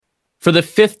For the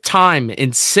fifth time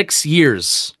in 6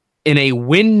 years, in a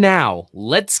win now,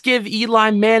 let's give Eli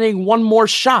Manning one more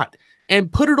shot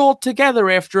and put it all together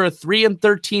after a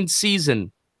 3-13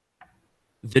 season.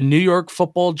 The New York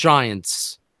Football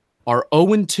Giants are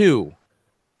 0-2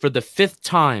 for the fifth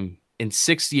time in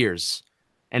 6 years.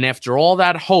 And after all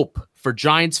that hope for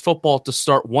Giants football to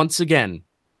start once again,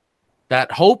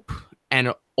 that hope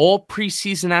and all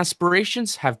preseason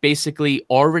aspirations have basically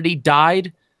already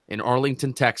died in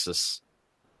Arlington, Texas.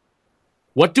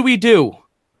 What do we do?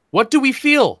 What do we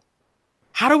feel?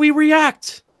 How do we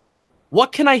react?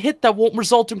 What can I hit that won't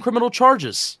result in criminal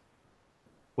charges?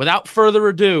 Without further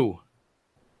ado,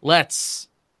 let's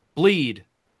bleed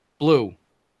blue,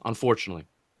 unfortunately.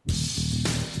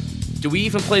 Do we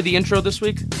even play the intro this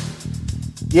week?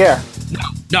 Yeah.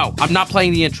 No, I'm not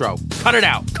playing the intro. Cut it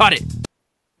out. Cut it.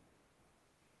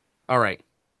 All right.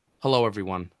 Hello,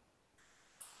 everyone.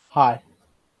 Hi.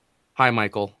 Hi,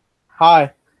 Michael.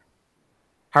 Hi.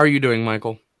 How are you doing,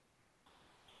 Michael?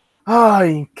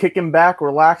 Kicking back,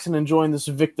 relaxing, enjoying this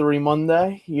Victory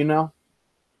Monday, you know?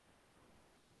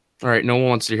 All right, no one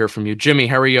wants to hear from you. Jimmy,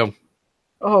 how are you?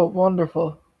 Oh,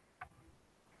 wonderful.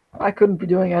 I couldn't be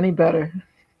doing any better.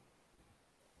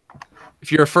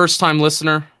 If you're a first-time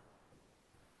listener,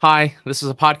 hi, this is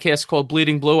a podcast called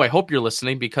Bleeding Blue. I hope you're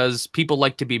listening because people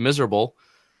like to be miserable.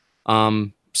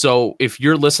 So if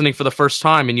you're listening for the first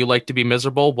time and you like to be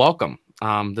miserable, welcome.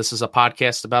 This is a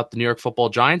podcast about the New York Football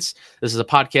Giants. This is a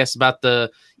podcast about the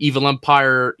Evil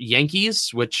Empire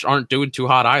Yankees, which aren't doing too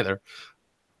hot either.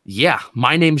 Yeah,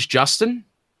 my name's Justin.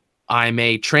 I'm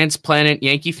a transplanted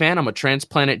Yankee fan. I'm a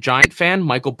transplanted Giant fan.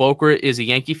 Michael Boker is a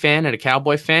Yankee fan and a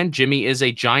Cowboy fan. Jimmy is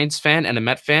a Giants fan and a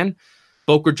Met fan.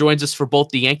 Boker joins us for both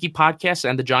the Yankee podcast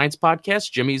and the Giants podcast.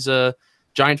 Jimmy's a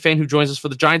Giant fan who joins us for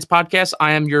the Giants podcast.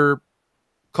 I am your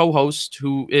co-host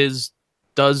who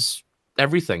does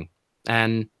everything.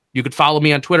 And you could follow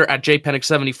me on Twitter at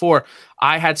jpenick74.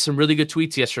 I had some really good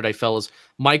tweets yesterday, fellas.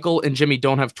 Michael and Jimmy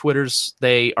don't have Twitters.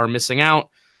 They are missing out.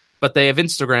 But they have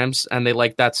Instagrams, and they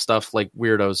like that stuff like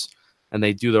weirdos, and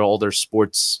they do all their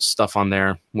sports stuff on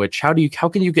there. Which how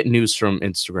can you get news from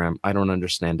Instagram? I don't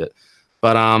understand it.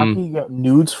 But How can you get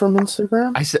nudes from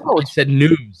Instagram? I said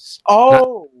news.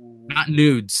 Oh, not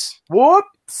nudes.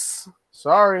 Whoops!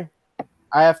 Sorry,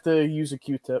 I have to use a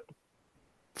Q-tip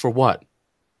For what?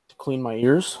 to clean my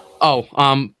ears. Oh,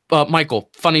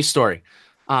 Michael, funny story.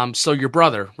 So your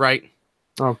brother, right?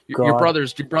 Oh God, Your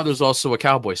brother's also a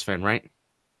Cowboys fan, right?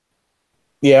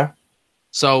 Yeah.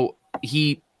 So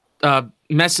he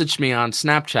messaged me on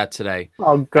Snapchat today.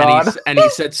 Oh God. And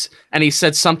he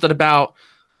said something about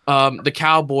the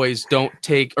Cowboys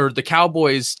the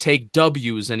Cowboys take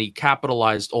W's, and he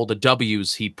capitalized all the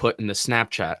W's he put in the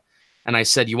Snapchat. And I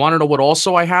said, "You want to know what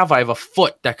also I have? I have a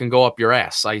foot that can go up your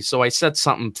ass." So I said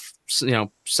something, sassy or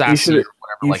whatever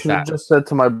like that. You should have just said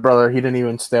to my brother he didn't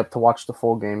even stay up to watch the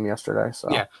full game yesterday. So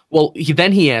yeah. Well,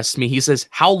 he asked me. He says,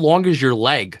 "How long is your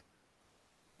leg?"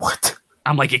 What?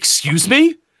 I'm like, "Excuse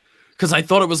me?" Because I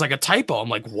thought it was like a typo. I'm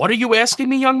like, "What are you asking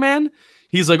me, young man?"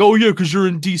 He's like, "Oh, yeah, because you're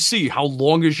in D.C. How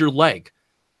long is your leg?"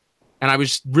 And I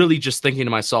was really just thinking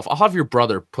to myself, I'll have your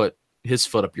brother put his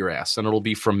foot up your ass, and it'll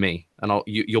be from me. And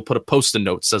you'll put a post-it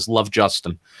note that says, "Love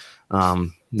Justin."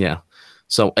 Yeah.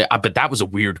 So, but that was a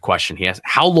weird question. He asked,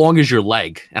 "How long is your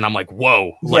leg?" And I'm like,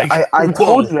 "Whoa!" Like, yeah, I whoa.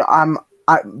 told you,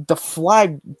 the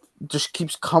flag just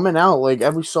keeps coming out like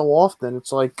every so often.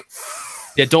 It's like.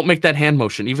 Yeah, don't make that hand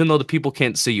motion. Even though the people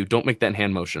can't see you, don't make that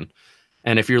hand motion.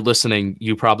 And if you're listening,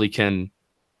 you probably can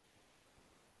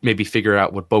maybe figure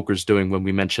out what Boker's doing when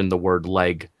we mention the word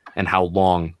leg and how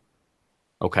long.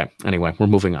 Okay, anyway, we're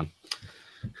moving on.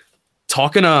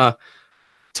 Talking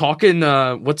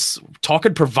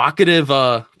provocative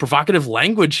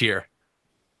language here.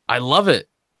 I love it.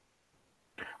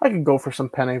 I could go for some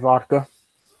penne vodka.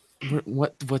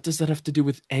 What does that have to do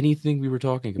with anything we were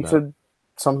talking about? You said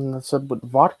something that said with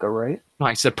vodka, right? No,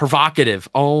 I said provocative.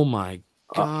 Oh my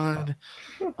God.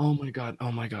 Oh my God.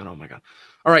 Oh my God. Oh my God.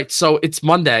 All right. So it's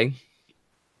Monday.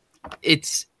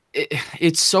 It's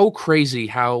so crazy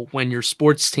how when your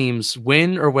sports teams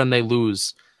win or when they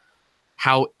lose,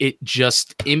 how it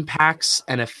just impacts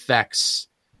and affects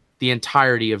the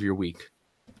entirety of your week.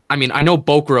 I mean, I know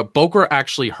Boker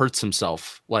actually hurts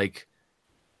himself like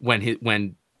when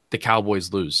the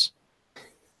Cowboys lose.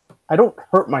 I don't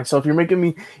hurt myself. You're making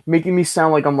me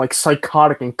sound like I'm like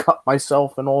psychotic and cut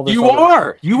myself and all this. You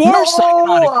are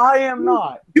psychotic. I am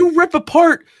not. You rip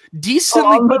apart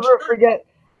decently.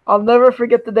 I'll never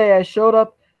forget the day I showed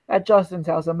up at Justin's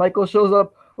house and Michael shows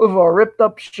up with a ripped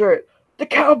up shirt. The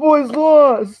Cowboys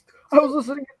lost. I was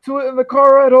listening to it in the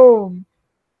car ride home.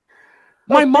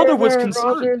 My mother was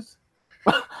concerned.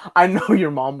 I know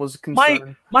your mom was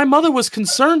concerned. My mother was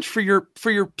concerned for your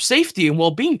safety and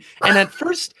well-being. And at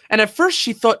first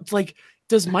she thought, like,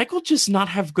 does Michael just not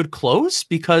have good clothes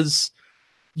because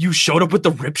you showed up with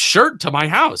the ripped shirt to my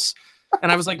house?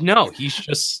 And I was like, no,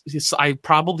 I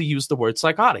probably used the word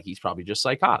psychotic. He's probably just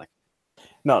psychotic.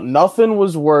 No, nothing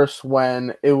was worse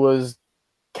when it was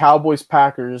Cowboys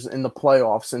Packers in the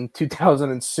playoffs in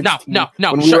 2016. No.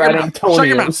 When we were at Antonio's. Shut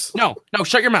your mouth. No,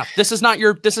 shut your mouth. This is not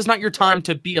your time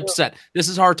to be upset. This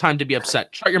is our time to be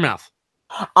upset. Shut your mouth.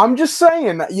 I'm just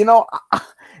saying,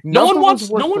 no one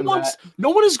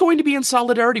is going to be in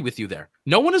solidarity with you there.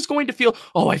 No one is going to feel,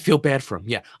 oh, I feel bad for him.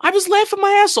 Yeah. I was laughing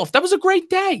my ass off. That was a great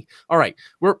day. All right.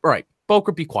 All right.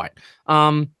 Boker, be quiet.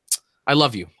 I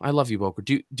love you. I love you, Boker.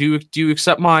 Do you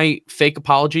accept my fake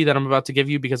apology that I'm about to give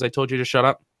you because I told you to shut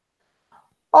up?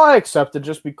 I accept it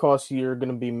just because you're going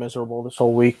to be miserable this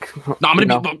whole week. No, I'm going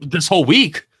to be this whole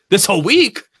week. This whole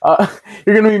week.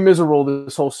 You're going to be miserable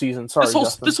this whole season. Sorry,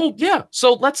 Justin. Yeah.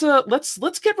 So let's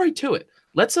get right to it.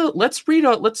 Let's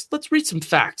read some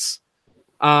facts.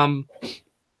 Bad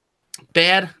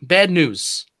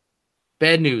news.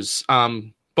 Bad news.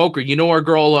 Boker, you know our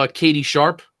girl Katie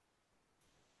Sharp?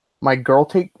 My girl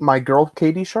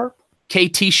Katie Sharp?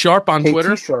 KT Sharp on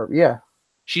Twitter? KT Sharp, yeah.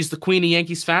 She's the queen of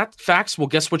Yankees facts. Well,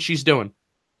 guess what she's doing?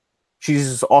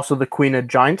 She's also the queen of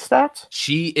Giants stats?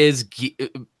 She is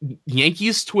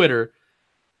Yankees Twitter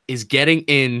is getting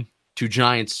into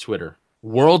Giants Twitter.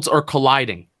 Worlds are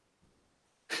colliding.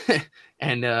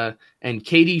 and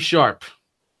Katie Sharp,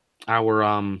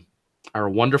 our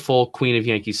wonderful queen of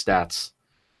Yankees stats,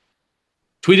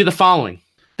 tweeted the following: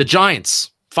 the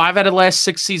Giants, 5 out of the last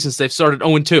 6 seasons, they've started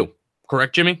 0-2.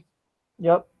 Correct, Jimmy?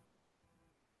 Yep.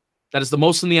 That is the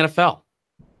most in the NFL.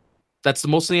 That's the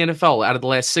most in the NFL. Out of the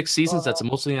last 6 seasons, that's the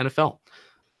most in the NFL.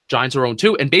 Giants are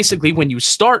 0-2. And basically, when you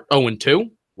start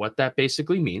 0-2, what that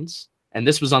basically means, and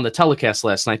this was on the telecast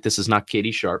last night, this is not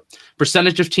Katie Sharp,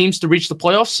 percentage of teams to reach the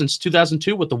playoffs since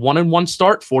 2002 with the 1-1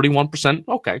 start, 41%.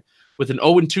 Okay. With an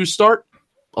 0-2 start,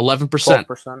 11%.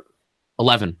 12%.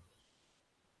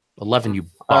 11, you bum.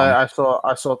 I saw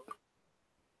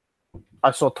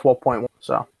 12.1,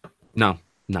 so. No,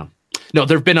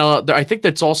 there've been I think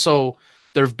that's also,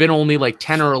 there've been only like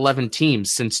 10 or 11 teams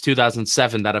since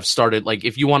 2007 that have started, like,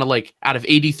 if you want to, like, out of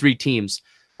 83 teams,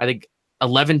 I think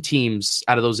 11 teams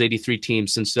out of those 83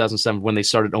 teams since 2007 when they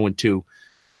started 0-2,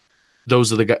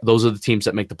 those are the teams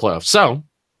that make the playoffs. So,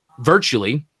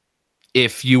 virtually,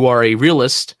 if you are a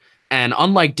realist, and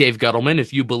unlike Dave Gettleman,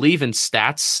 if you believe in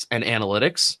stats and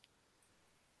analytics,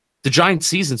 the Giants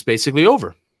season's basically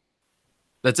over.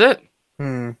 That's it.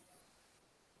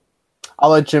 I'll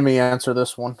let Jimmy answer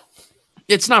this one.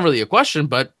 It's not really a question,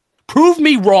 but prove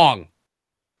me wrong.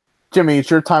 Jimmy,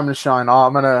 it's your time to shine.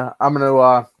 I'm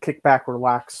gonna kick back,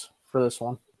 relax for this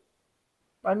one.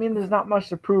 I mean, there's not much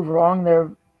to prove wrong. There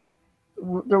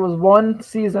was one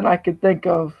season I could think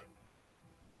of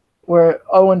where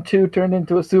 0-2 turned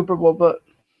into a Super Bowl, but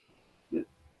it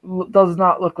does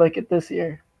not look like it this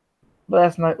year.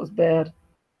 Last night was bad.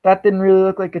 That didn't really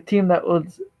look like a team that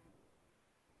was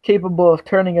capable of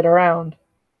turning it around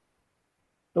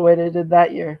the way they did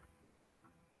that year.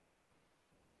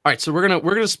 All right, so we're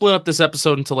gonna split up this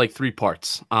episode into like 3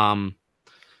 parts.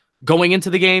 Going into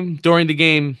the game, during the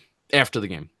game, after the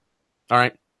game. All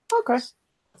right. Okay.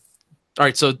 All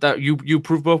right. So that you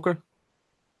approve, Boker?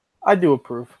 I do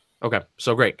approve. Okay.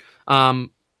 So great.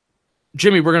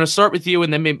 Jimmy, we're gonna start with you,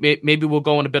 and then maybe we'll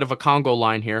go in a bit of a Congo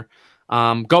line here.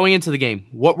 Going into the game,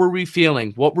 what were we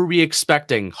feeling? What were we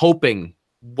expecting? Hoping?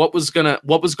 What was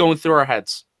going through our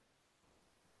heads?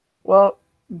 Well,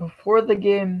 before the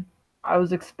game, I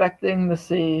was expecting to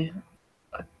see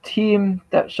a team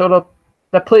that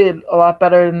played a lot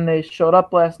better than they showed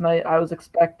up last night. I was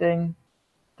expecting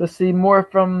to see more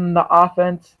from the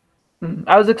offense.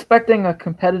 I was expecting a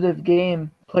competitive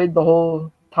game played the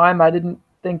whole time. I didn't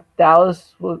think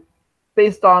Dallas was,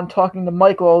 based on talking to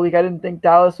Michael all week, I didn't think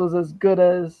Dallas was as good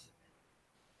as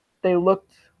they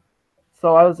looked.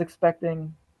 So I was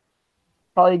expecting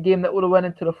probably a game that would have went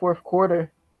into the fourth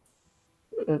quarter.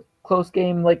 A close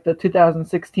game like the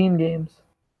 2016 games.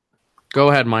 Go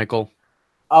ahead, Michael.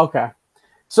 Okay.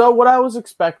 So what I was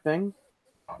expecting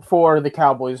for the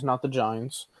Cowboys, not the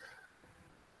Giants,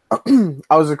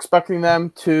 I was expecting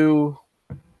them to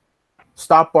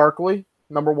stop Barkley,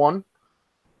 number one.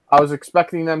 I was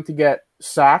expecting them to get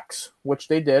sacks, which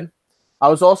they did. I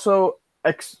was also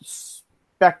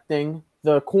expecting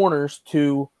the corners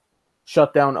to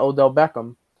shut down Odell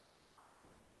Beckham.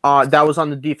 That was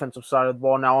on the defensive side of the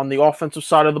ball. Now, on the offensive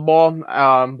side of the ball,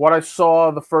 what I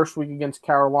saw the first week against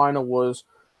Carolina was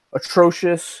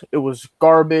atrocious. It was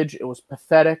garbage. It was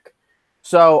pathetic.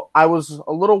 So I was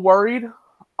a little worried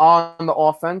on the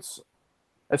offense,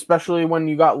 especially when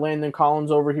you got Landon Collins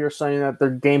over here saying that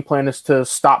their game plan is to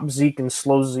stop Zeke and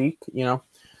slow Zeke. It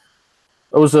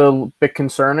was a bit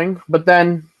concerning. But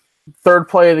then, third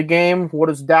play of the game, what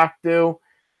does Dak do?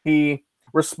 He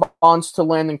responds to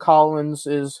Landon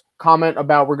Collins' comment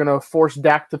about we're going to force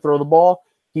Dak to throw the ball.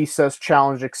 He says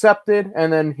challenge accepted,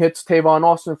 and then hits Tavon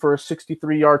Austin for a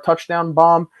 63-yard touchdown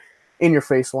bomb. In your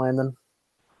face, Landon.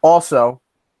 Also,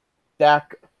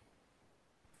 Dak,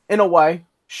 in a way,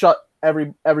 shut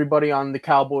everybody on the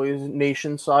Cowboys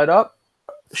Nation side up,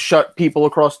 shut people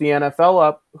across the NFL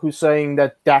up who's saying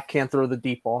that Dak can't throw the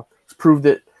deep ball. He's proved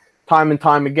it time and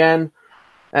time again,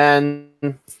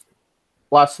 and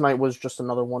last night was just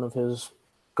another one of his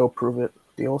go prove it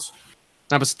deals.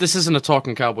 Now, but this isn't a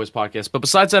Talking Cowboys podcast, but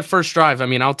besides that first drive, I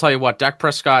mean, I'll tell you what, Dak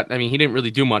Prescott, I mean, he didn't really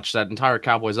do much. That entire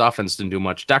Cowboys offense didn't do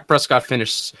much. Dak Prescott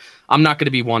finished, I'm not going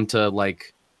to be one to,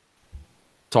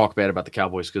 talk bad about the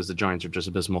Cowboys because the Giants are just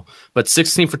abysmal, but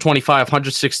 16 for 25,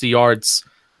 160 yards.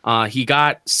 He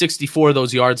got 64 of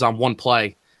those yards on one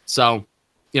play. So,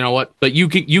 you know what? But you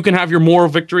can have your moral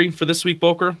victory for this week,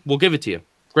 Boker. We'll give it to you.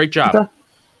 Great job. Okay.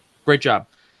 Great job.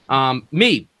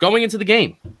 Me, going into the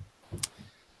game,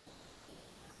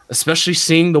 especially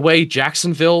seeing the way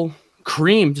Jacksonville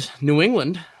creamed New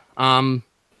England, and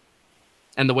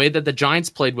the way that the Giants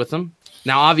played with them.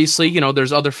 Now, obviously,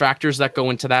 there's other factors that go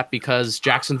into that because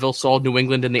Jacksonville saw New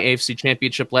England in the AFC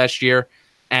Championship last year,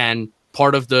 and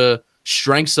part of the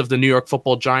strengths of the New York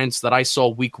Football Giants that I saw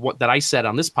week one, that I said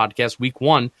on this podcast, week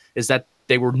one, is that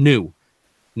they were new.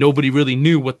 Nobody really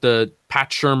knew what the Pat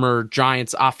Shurmur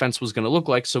Giants offense was going to look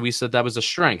like, so we said that was a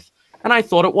strength. And I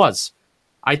thought it was.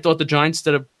 I thought the Giants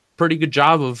did a pretty good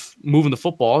job of moving the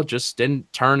football, just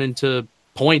didn't turn into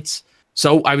points.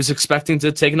 So I was expecting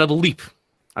to take another leap.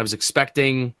 I was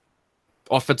expecting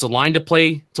offensive line to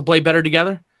play better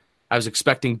together. I was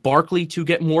expecting Barkley to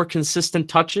get more consistent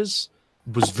touches.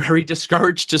 Was very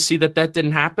discouraged to see that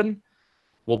didn't happen.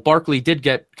 Well, Barkley did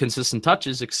get consistent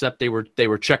touches, except they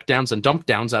were check downs and dump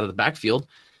downs out of the backfield.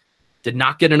 Did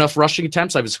not get enough rushing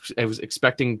attempts. I was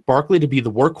expecting Barkley to be the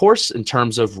workhorse in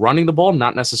terms of running the ball,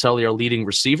 not necessarily our leading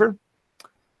receiver.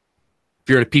 If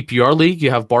you're in a PPR league,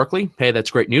 you have Barkley. Hey, that's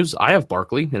great news. I have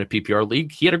Barkley in a PPR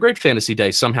league. He had a great fantasy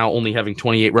day, somehow only having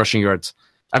 28 rushing yards.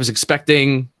 I was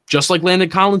expecting, just like Landon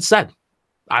Collins said,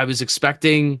 I was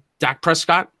expecting Dak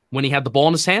Prescott, when he had the ball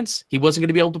in his hands, he wasn't going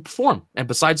to be able to perform. And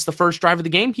besides the first drive of the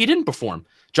game, he didn't perform.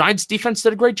 Giants defense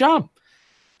did a great job.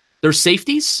 Their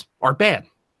safeties are bad.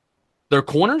 Their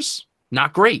corners,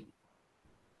 not great.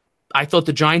 I thought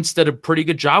the Giants did a pretty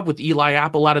good job with Eli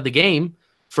Apple out of the game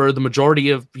for the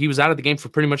majority of, he was out of the game for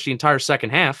pretty much the entire second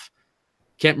half.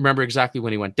 Can't remember exactly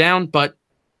when he went down, but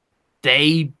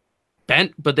they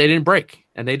bent, but they didn't break.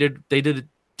 And they did a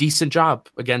decent job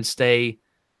against a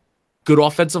good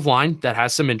offensive line that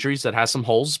has some injuries, that has some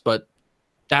holes, but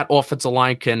that offensive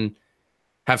line can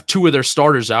have two of their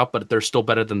starters out, but they're still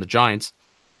better than the Giants.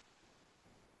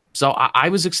 So I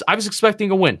was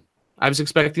expecting a win. I was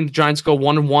expecting the Giants go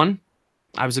 1-1.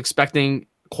 I was expecting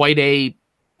quite a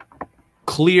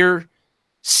clear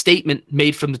statement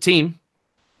made from the team,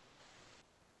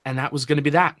 and that was going to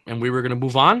be that. And we were going to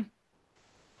move on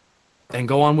and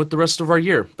go on with the rest of our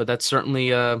year. But that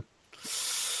certainly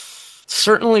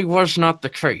was not the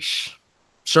case.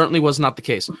 Certainly was not the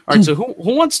case. All right, so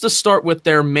who wants to start with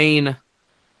their main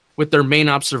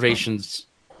observations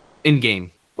in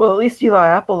game? Well, at least Eli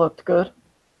Apple looked good.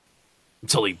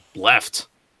 Until he left.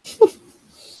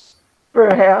 For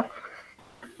a half.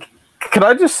 Can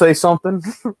I just say something?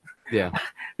 Yeah.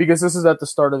 Because this is at the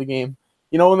start of the game.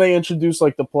 When they introduce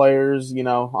the players,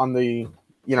 on the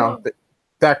the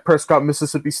Dak Prescott,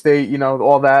 Mississippi State,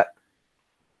 all that.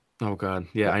 Oh God,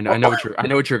 yeah, I know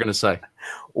what you're gonna say.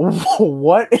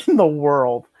 What in the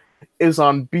world is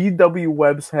on BW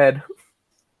Webb's head?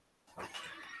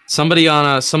 Somebody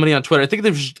on Twitter. I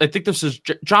think this is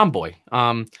John Boy.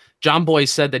 John Boy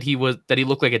said that he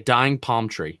looked like a dying palm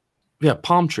tree. Yeah,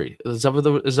 palm tree. Is that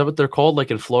what they're called?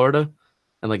 Like in Florida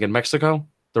and like in Mexico,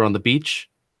 they're on the beach.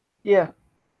 Yeah.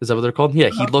 Is that what they're called? Yeah,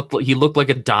 he looked like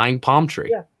a dying palm tree.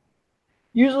 Yeah.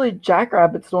 Usually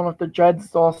jackrabbits don't have the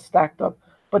dreads all stacked up.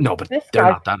 But they're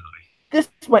not that high. This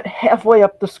went halfway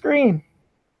up the screen.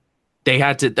 They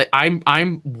had to. I'm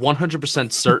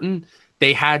 100% certain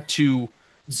they had to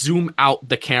zoom out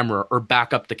the camera or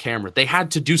back up the camera. They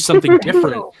had to do something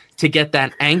different to get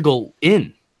that angle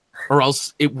in, or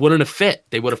else it wouldn't have fit.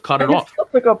 They would have cut it off.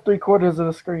 Pick up 3/4 of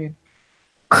the screen.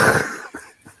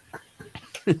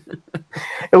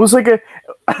 It was like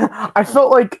I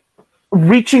felt like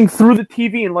reaching through the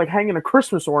TV and like hanging a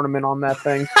Christmas ornament on that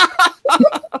thing.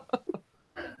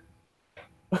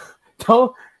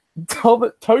 Tell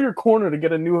your corner to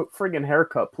get a new friggin'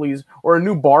 haircut, please, or a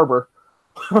new barber.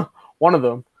 One of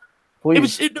them,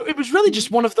 please. It was really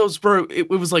just one of those where it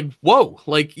was like, whoa,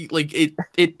 like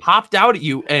it popped out at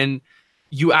you and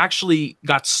you actually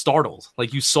got startled.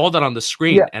 Like you saw that on the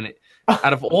screen, Yeah. and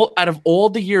out of all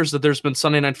the years that there's been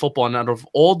Sunday Night Football, and out of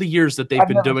all the years that they've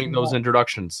been doing those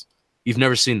introductions, you've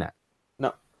never seen that.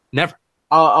 No, never.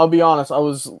 I'll be honest. I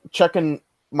was checking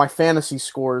my fantasy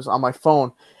scores on my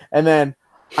phone, and then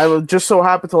I just so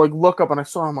happened to like look up, and I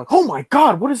saw. I'm like, oh my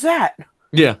god, what is that?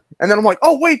 Yeah. And then I'm like,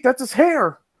 oh wait, that's his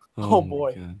hair. Oh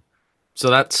boy. God. So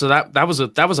that was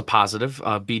a positive.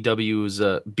 BW is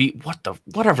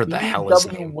whatever the hell is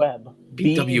BW name. Web.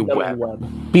 BW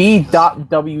Web.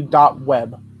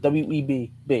 B.W.Web.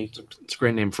 W-E-B-B. It's a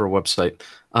great name for a website.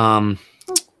 All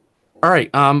right.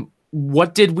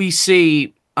 What did we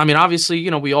see? I mean, obviously,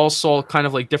 we all saw kind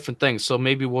of like different things. So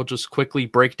maybe we'll just quickly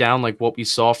break down like what we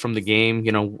saw from the game.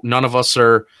 None of us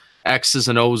are X's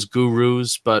and O's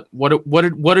gurus, but what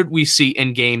did we see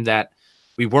in game that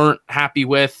we weren't happy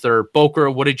with? Or Boker,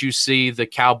 what did you see the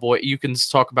Cowboy? You can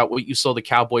talk about what you saw the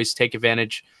Cowboys take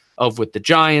advantage of with the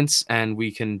Giants, and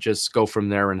we can just go from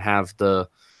there and have the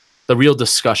real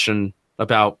discussion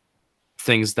about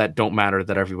things that don't matter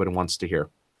that everybody wants to hear.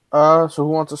 So who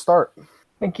wants to start? I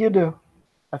think you do.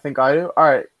 I think I do. All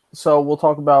right. So we'll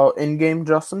talk about in-game,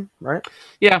 Justin, right?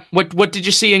 Yeah. What did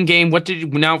you see in game?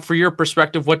 Now, for your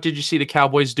perspective, what did you see the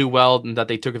Cowboys do well and that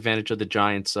they took advantage of the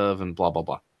Giants of, and blah, blah,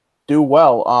 blah? Do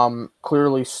well.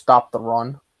 Clearly stopped the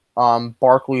run.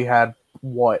 Barkley had,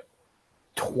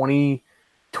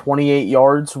 28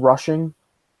 yards rushing?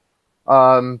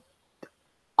 I'll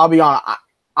be honest.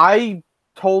 I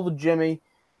told Jimmy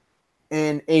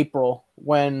in April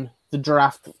when the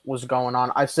draft was going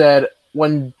on, I said,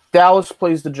 when Dallas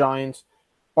plays the Giants,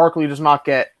 Barkley does not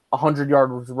get 100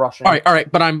 yards rushing. All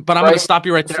right, but I'm going to stop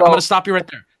you right there. So, I'm going to stop you right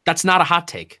there. That's not a hot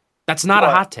take. That's not a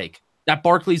hot take. That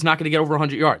Barkley's not going to get over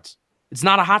 100 yards. It's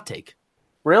not a hot take.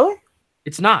 Really?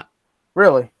 It's not.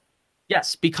 Really?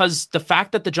 Yes, because the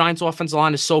fact that the Giants' offensive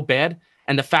line is so bad,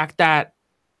 and the fact that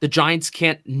the Giants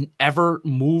can't ever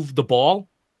move the ball.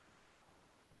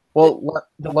 Well,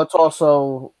 let's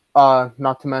also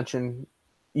not to mention,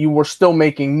 you were still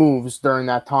making moves during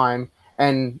that time,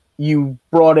 and you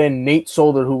brought in Nate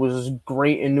Solder, who was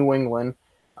great in New England.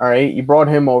 All right, you brought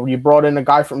him over. You brought in a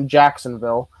guy from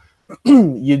Jacksonville.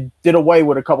 You did away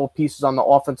with a couple of pieces on the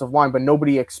offensive line, but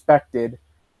nobody expected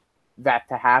that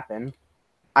to happen.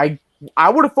 I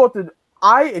would have thought that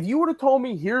if you would have told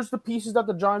me, here's the pieces that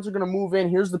the Giants are going to move in,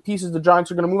 here's the pieces the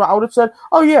Giants are going to move, I would have said,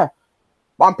 oh yeah,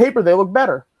 on paper they look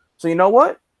better. So you know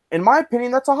what? In my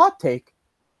opinion, that's a hot take.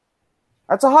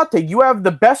 That's a hot take. You have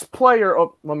the best player.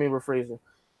 Oh, let me rephrase it.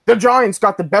 The Giants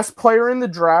got the best player in the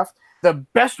draft, the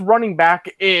best running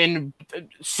back in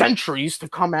centuries to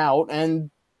come out,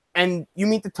 and you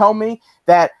mean to tell me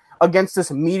that against this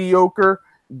mediocre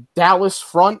Dallas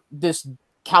front, this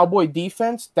Cowboy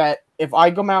defense, that if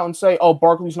I come out and say, oh,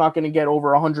 Barkley's not going to get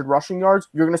over 100 rushing yards,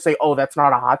 you're going to say, oh, that's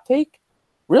not a hot take?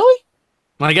 Really?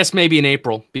 Well, I guess maybe in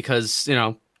April, because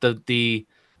I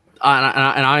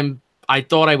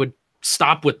thought I would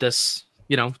stop with this.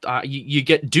 You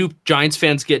get duped. Giants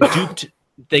fans get duped.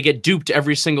 They get duped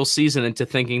every single season into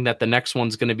thinking that the next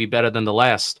one's going to be better than the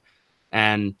last.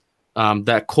 And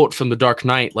that quote from The Dark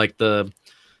Knight, like the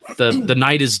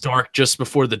night is dark just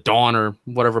before the dawn, or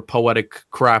whatever poetic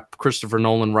crap Christopher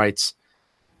Nolan writes.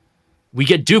 We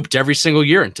get duped every single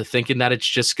year into thinking that it's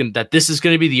just that this is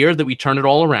going to be the year that we turn it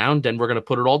all around and we're going to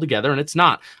put it all together, and it's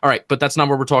not. All right, but that's not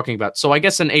what we're talking about. So I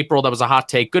guess in April, that was a hot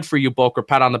take. Good for you, Boker.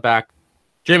 Pat on the back.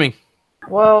 Jimmy.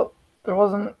 Well, there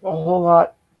wasn't a whole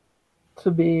lot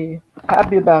to be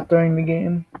happy about during the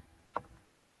game.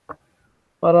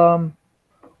 But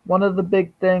one of the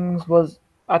big things was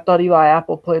I thought Eli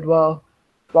Apple played well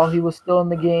while he was still in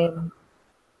the game.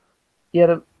 He had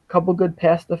a couple good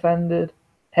pass defenses,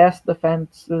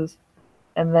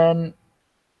 and then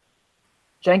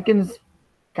Jenkins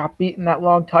got beaten that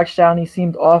long touchdown. He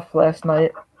seemed off last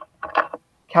night.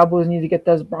 Cowboys need to get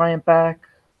Dez Bryant back.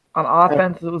 On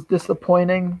offense, it was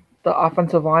disappointing. The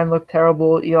offensive line looked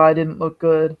terrible. Eli didn't look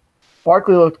good.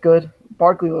 Barkley looked good.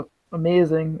 Barkley looked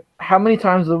amazing. How many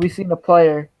times have we seen a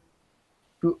player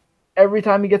who, every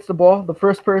time he gets the ball, the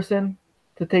first person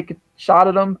to take a shot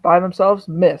at him by themselves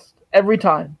missed? Every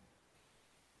time.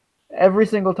 Every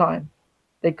single time.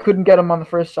 They couldn't get him on the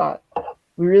first shot.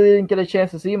 We really didn't get a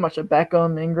chance to see much of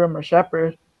Beckham, Ingram, or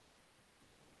Shepard.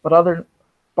 But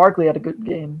Barkley had a good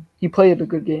game. He played a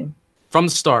good game. From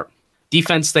the start,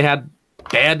 defense, they had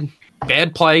bad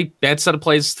play, bad set of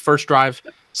plays first drive,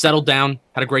 settled down,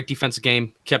 had a great defensive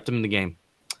game, kept them in the game.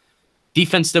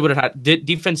 Defense did what it had.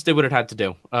 Defense did what it had to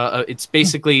do. It's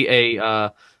basically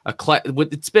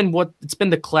it's been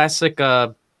the classic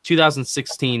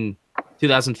 2016,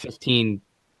 2015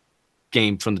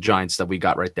 game from the Giants that we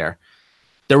got right there.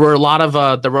 There were a lot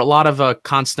of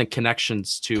constant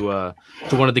connections to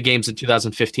one of the games in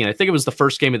 2015. I think it was the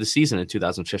first game of the season in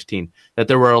 2015. That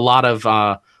there were a lot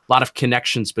of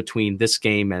connections between this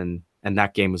game and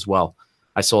that game as well.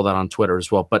 I saw that on Twitter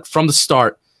as well. But from the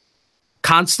start,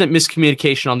 constant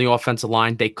miscommunication on the offensive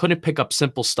line. They couldn't pick up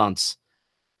simple stunts.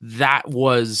 That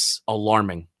was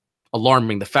alarming.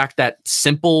 The fact that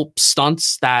simple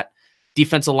stunts that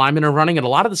defensive linemen are running, and a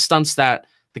lot of the stunts that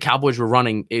the Cowboys were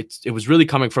running, it was really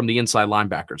coming from the inside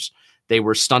linebackers. They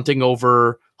were stunting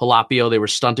over Jalapio. They were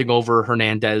stunting over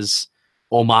Hernandez,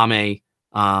 Omame,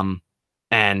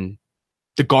 and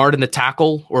the guard and the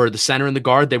tackle, or the center and the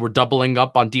guard. They were doubling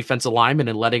up on defensive linemen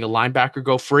and letting a linebacker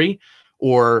go free.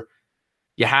 Or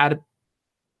you had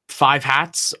 5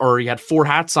 hats, or you had 4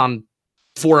 hats on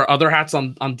 4 other hats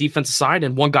on defensive side,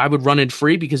 and one guy would run in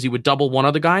free because he would double one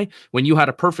other guy. When you had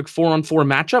a perfect 4-on-4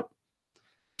 matchup,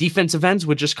 defensive ends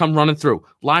would just come running through.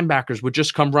 Linebackers would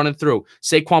just come running through.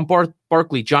 Saquon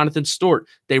Barkley, Jonathan Stewart,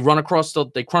 they run across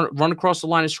the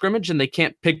line of scrimmage, and they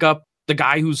can't pick up the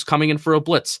guy who's coming in for a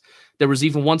blitz. There was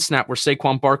even one snap where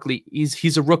Saquon Barkley,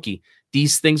 he's a rookie.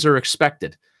 These things are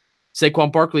expected.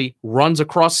 Saquon Barkley runs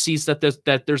across, sees that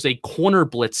there's a corner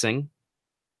blitzing.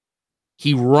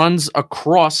 He runs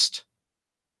across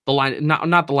the line,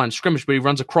 not the line of scrimmage, but he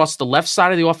runs across the left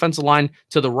side of the offensive line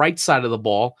to the right side of the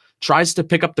ball, tries to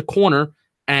pick up the corner,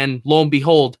 and lo and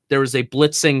behold, there is a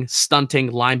blitzing,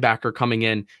 stunting linebacker coming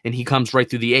in, and he comes right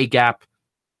through the A gap,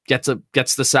 gets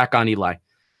the sack on Eli.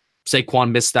 Saquon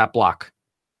missed that block.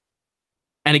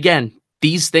 And again,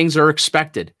 these things are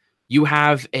expected. You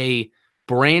have a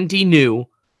brandy new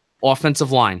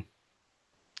offensive line,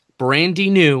 brandy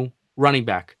new running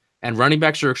back, and running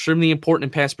backs are extremely important in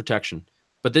pass protection.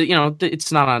 But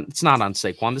it's not on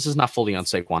Saquon. This is not fully on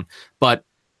Saquon. But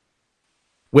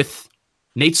with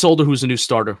Nate Solder, who's a new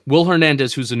starter, Will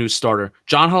Hernandez, who's a new starter,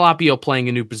 John Jalapio playing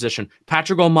a new position,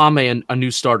 Patrick Omame, a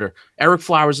new starter, Eric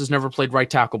Flowers has never played right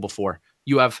tackle before.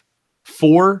 You have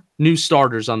 4 new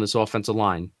starters on this offensive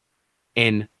line,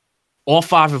 and all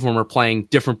 5 of them are playing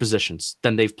different positions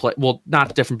than they've played. Well,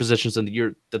 not different positions than the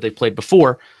year that they played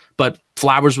before, but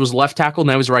Flowers was left tackle,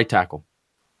 now he's right tackle.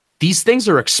 These things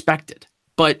are expected.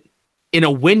 But in a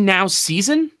win-now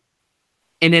season,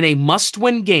 and in a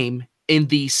must-win game in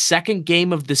the second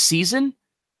game of the season,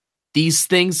 these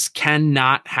things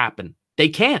cannot happen. They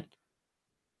can't.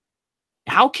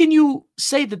 How can you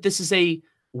say that this is a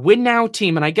win-now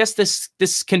team? And I guess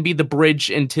this can be the bridge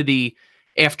into the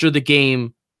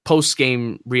after-the-game,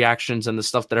 post-game reactions and the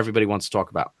stuff that everybody wants to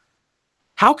talk about.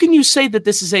 How can you say that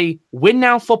this is a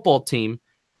win-now football team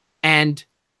and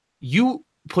you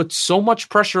put so much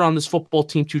pressure on this football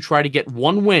team to try to get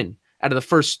one win out of the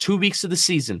first 2 weeks of the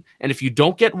season? And if you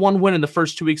don't get one win in the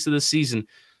first 2 weeks of the season,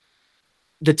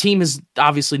 the team is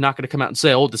obviously not going to come out and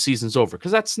say, oh, the season's over,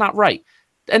 because that's not right.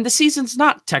 And the season's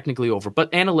not technically over,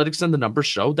 but analytics and the numbers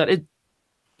show that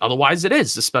otherwise it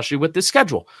is, especially with this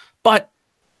schedule. But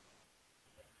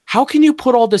how can you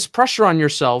put all this pressure on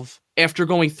yourself after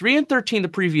going 3-13 the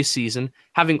previous season,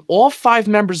 having all 5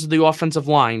 members of the offensive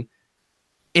line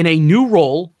in a new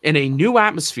role, in a new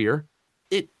atmosphere?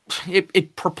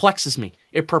 It perplexes me.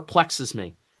 It perplexes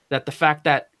me that the fact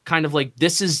that kind of like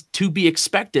this is to be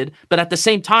expected, but at the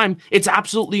same time, it's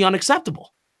absolutely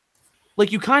unacceptable.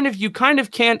 Like you kind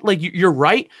of can't, like, you're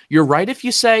right. You're right if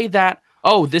you say that,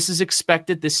 oh, this is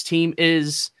expected. This team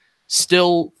is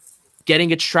still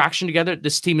getting its traction together.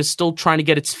 This team is still trying to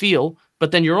get its feel.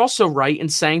 But then you're also right in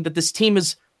saying that this team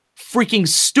is freaking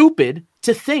stupid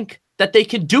to think that they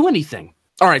can do anything.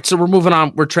 All right, so we're moving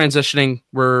on. We're transitioning.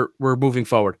 We're moving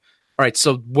forward. All right,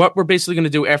 so what we're basically going to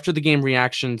do after the game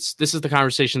reactions, this is the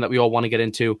conversation that we all want to get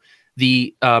into.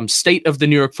 The state of the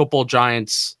New York Football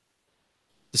Giants,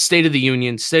 the State of the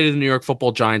Union, State of the New York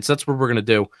Football Giants. That's what we're going to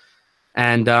do.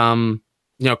 And,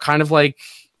 kind of like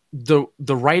the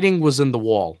writing was in the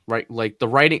wall, right? Like the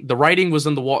writing was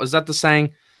in the wall. Is that the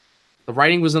saying? The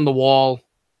writing was in the wall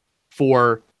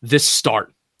for this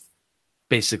start,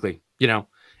 basically.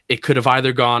 It could have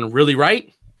either gone really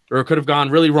right or it could have gone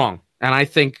really wrong. And I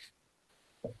think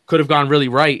could have gone really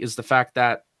right is the fact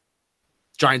that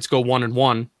Giants go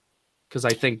 1-1, because I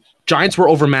think Giants were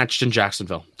overmatched in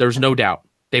Jacksonville. There's no doubt.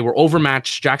 They were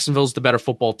overmatched. Jacksonville's the better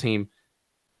football team.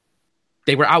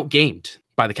 They were outgamed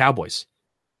by the Cowboys.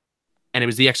 And it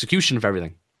was the execution of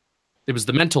everything. It was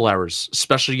the mental errors,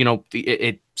 especially,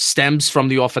 it stems from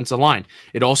the offensive line.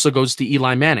 It also goes to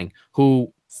Eli Manning,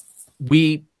 who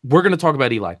we're going to talk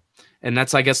about Eli. And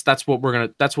that's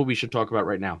what we should talk about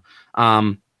right now.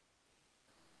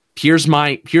 Here's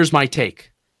my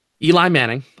take. Eli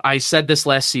Manning, I said this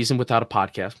last season without a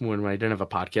podcast, when I didn't have a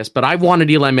podcast, but I wanted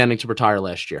Eli Manning to retire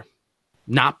last year.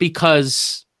 Not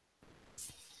because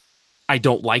I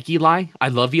don't like Eli. I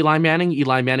love Eli Manning.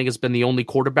 Eli Manning has been the only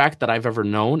quarterback that I've ever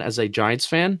known as a Giants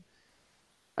fan.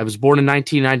 I was born in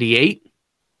 1998.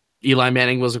 Eli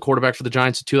Manning was a quarterback for the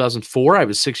Giants in 2004. I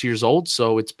was 6 years old,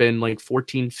 so it's been like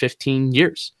 14, 15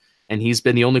 years. And he's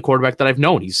been the only quarterback that I've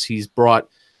known. He's brought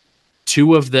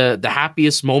two of the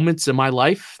happiest moments in my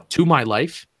life to my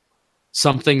life,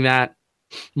 something that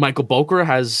Michael Boker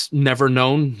has never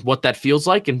known what that feels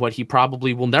like, and what he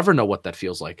probably will never know what that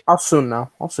feels like. I'll soon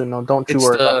know. Don't you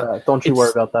worry about that. Don't you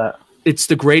worry about that. It's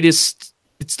the greatest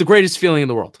feeling in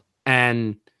the world.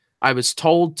 And I was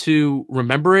told to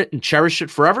remember it and cherish it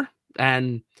forever.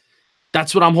 And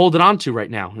that's what I'm holding on to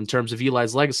right now in terms of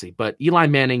Eli's legacy. But Eli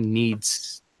Manning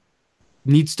needs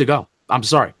to go. I'm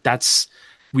sorry.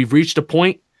 We've reached a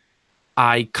point.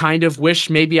 I kind of wish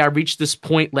maybe I reached this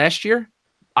point last year.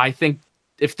 I think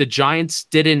if the Giants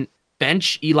didn't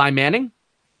bench Eli Manning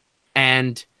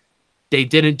and they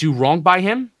didn't do wrong by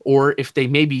him, or if they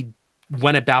maybe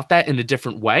went about that in a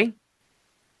different way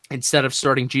instead of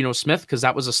starting Geno Smith, because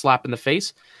that was a slap in the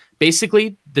face.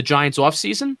 Basically, the Giants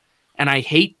offseason, and I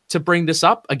hate to bring this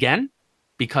up again,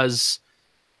 because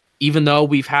even though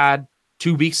we've had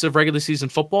 2 weeks of regular season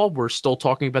football, we're still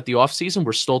talking about the offseason.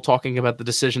 We're still talking about the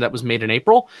decision that was made in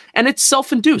April, and it's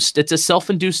self-induced. It's a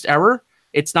self-induced error.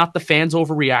 It's not the fans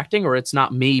overreacting, or it's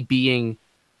not me being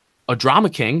a drama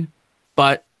king,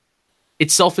 but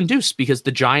it's self-induced because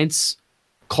the Giants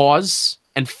cause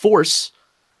and force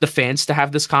the fans to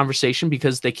have this conversation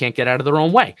because they can't get out of their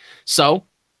own way. So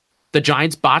the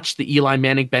Giants botched the Eli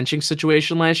Manning benching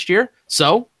situation last year.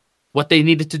 So what they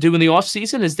needed to do in the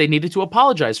offseason is they needed to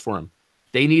apologize for him.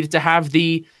 They needed to have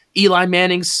the Eli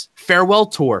Manning's farewell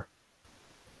tour,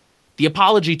 the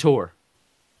apology tour.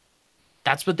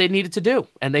 That's what they needed to do.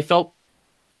 And they felt,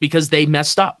 because they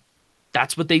messed up,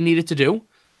 that's what they needed to do.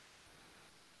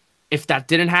 If that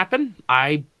didn't happen,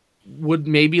 I would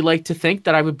maybe like to think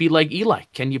that I would be like, Eli,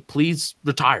 can you please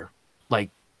retire?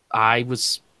 I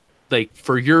was like,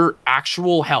 for your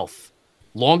actual health,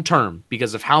 long term,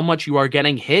 because of how much you are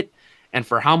getting hit and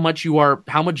for how much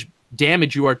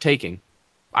damage you are taking,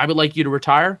 I would like you to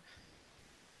retire.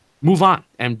 Move on.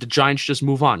 And the Giants just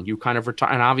move on. You kind of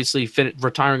retire. And obviously,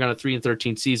 retiring on a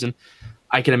 3-13 season,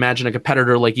 I can imagine a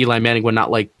competitor like Eli Manning would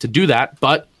not like to do that.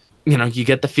 But, you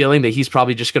get the feeling that he's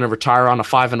probably just going to retire on a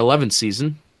 5-11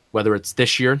 season, whether it's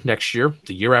this year, next year,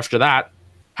 the year after that.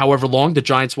 However long the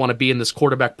Giants want to be in this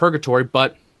quarterback purgatory,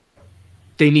 but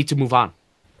they need to move on.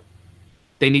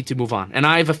 They need to move on. And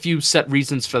I have a few set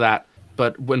reasons for that.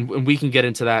 But when we can get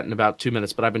into that in about 2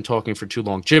 minutes, but I've been talking for too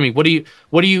long. Jimmy, what do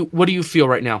you feel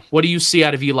right now? What do you see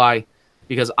out of Eli?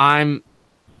 Because I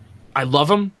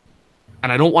love him,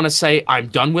 and I don't want to say I'm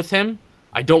done with him.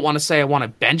 I don't want to say I want to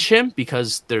bench him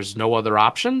because there's no other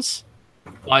options.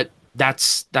 But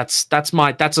that's a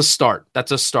start.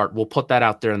 That's a start. We'll put that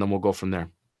out there, and then we'll go from there.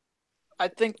 I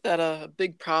think that a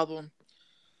big problem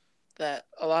that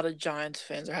a lot of Giants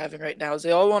fans are having right now is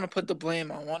they all want to put the blame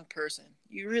on one person.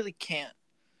 You really can't.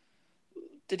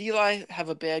 Did Eli have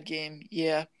a bad game?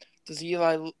 Yeah. Does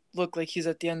Eli look like he's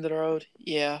at the end of the road?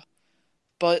 Yeah.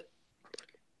 But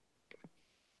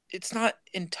it's not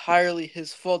entirely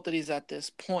his fault that he's at this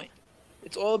point.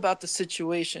 It's all about the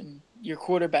situation your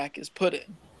quarterback is put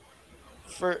in.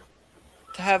 To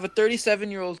have a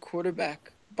 37-year-old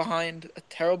quarterback behind a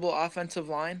terrible offensive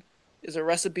line is a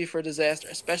recipe for disaster,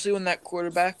 especially when that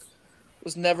quarterback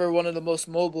was never one of the most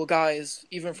mobile guys,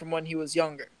 even from when he was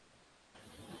younger.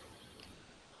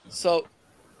 So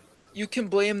you can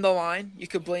blame the line. You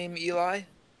could blame Eli.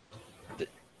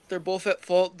 They're both at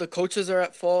fault. The coaches are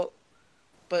at fault.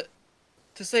 But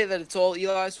to say that it's all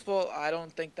Eli's fault, I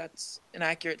don't think that's an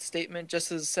accurate statement.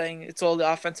 Just as saying it's all the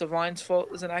offensive line's fault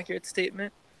is an accurate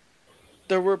statement.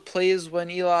 There were plays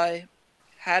when Eli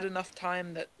had enough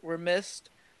time that were missed,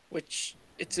 which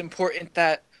it's important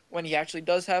that when he actually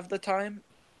does have the time,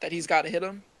 that he's got to hit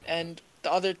him. And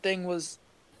the other thing was,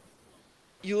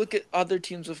 you look at other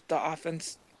teams with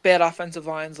bad offensive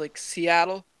lines like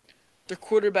Seattle, their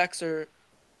quarterbacks are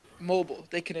mobile.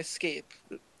 They can escape.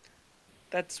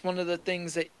 That's one of the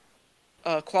things that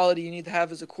quality you need to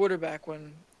have as a quarterback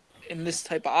when in this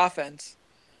type of offense,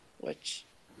 which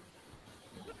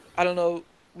I don't know,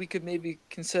 we could maybe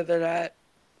consider that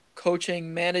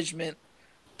coaching management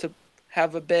to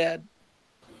have a bad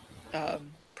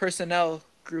personnel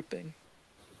grouping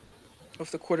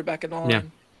with the quarterback and all. Yeah.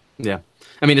 Yeah.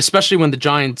 I mean, especially when the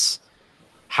Giants,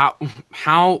 how,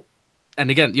 and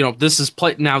again, this is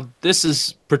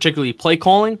particularly play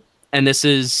calling, and this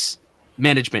is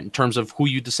management in terms of who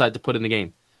you decide to put in the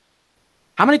game.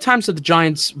 How many times did the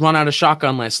Giants run out of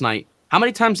shotgun last night? How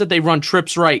many times did they run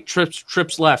trips right,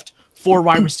 trips left, 4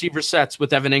 wide receiver sets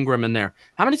with Evan Ingram in there?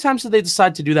 How many times did they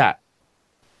decide to do that?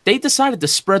 They decided to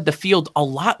spread the field a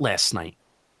lot last night.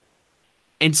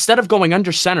 Instead of going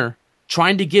under center,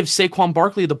 trying to give Saquon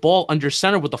Barkley the ball under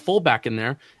center with the fullback in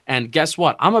there. And guess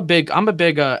what? I'm a big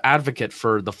advocate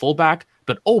for the fullback.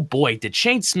 But oh boy, did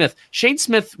Shane Smith,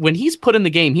 when he's put in the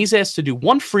game, he's asked to do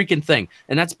one freaking thing,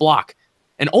 and that's block.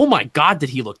 And oh my God, did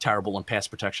he look terrible in pass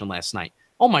protection last night.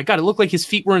 Oh my God, it looked like his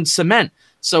feet were in cement.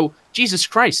 So Jesus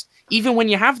Christ, even when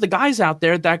you have the guys out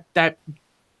there that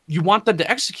you want them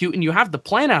to execute and you have the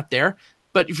plan out there,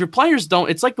 but if your players don't,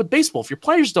 it's like with baseball. If your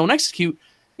players don't execute,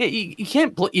 you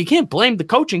can't blame the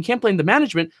coaching, can't blame the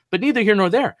management, but neither here nor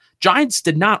there. Giants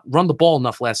did not run the ball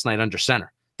enough last night under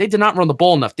center. They did not run the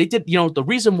ball enough. They did, the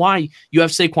reason why you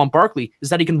have Saquon Barkley is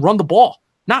that he can run the ball,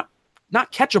 not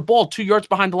catch a ball 2 yards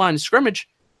behind the line of scrimmage.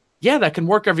 Yeah, that can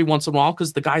work every once in a while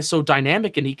because the guy's so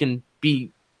dynamic and he can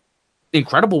be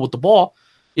incredible with the ball.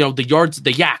 The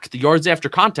yards after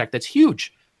contact, that's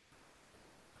huge.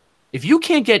 If you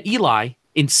can't get Eli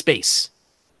in space,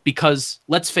 because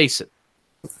let's face it,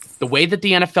 the way that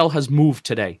the NFL has moved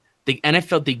today, the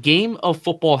game of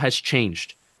football has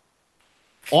changed.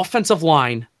 Offensive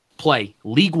line play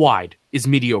league-wide is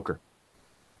mediocre.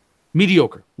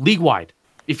 Mediocre, league-wide.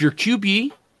 If your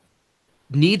QB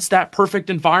needs that perfect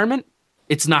environment,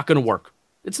 it's not going to work.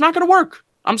 It's not going to work.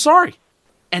 I'm sorry.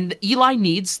 And Eli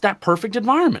needs that perfect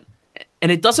environment.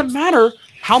 And it doesn't matter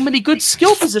how many good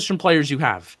skill position players you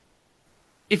have.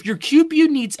 If your QB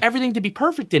needs everything to be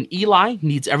perfect, and Eli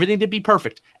needs everything to be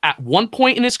perfect. At one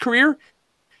point in his career,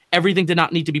 everything did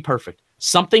not need to be perfect.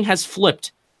 Something has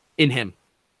flipped in him.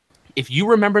 If you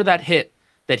remember that hit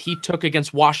that he took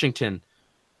against Washington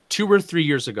 2 or 3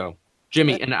 years ago,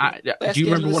 Jimmy, do you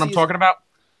remember what I'm talking about?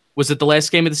 Was it the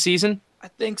last game of the season? I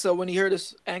think so, when he hurt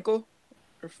his ankle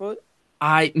or foot.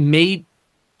 It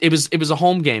was a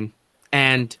home game,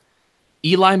 and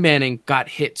Eli Manning got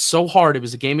hit so hard. It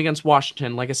was a game against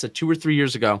Washington, like I said, 2 or 3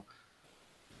 years ago.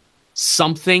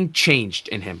 Something changed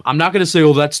in him. I'm not going to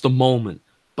say, that's the moment.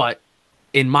 But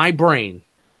in my brain,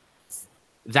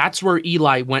 that's where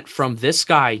Eli went from this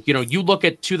guy. You look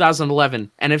at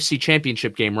 2011 NFC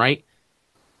Championship game, right?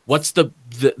 What's the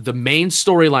main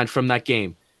storyline from that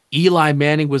game? Eli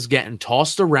Manning was getting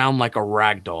tossed around like a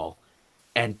rag doll.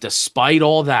 And despite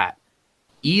all that,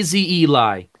 Eazy-E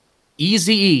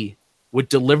would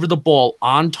deliver the ball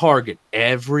on target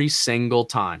every single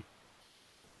time.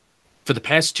 For the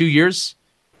past 2 years,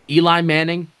 Eli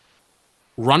Manning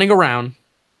running around,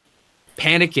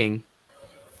 panicking,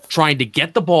 trying to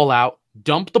get the ball out,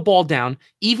 dump the ball down,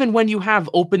 even when you have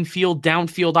open field,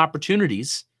 downfield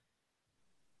opportunities,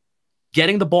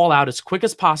 getting the ball out as quick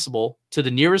as possible to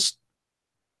the nearest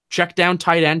check down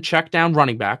tight end, check down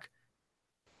running back.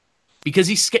 Because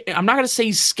I'm not going to say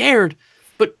he's scared,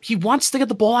 but he wants to get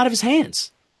the ball out of his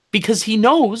hands because he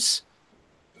knows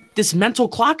this mental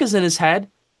clock is in his head.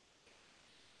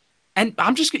 And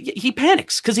he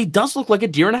panics because he does look like a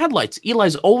deer in the headlights.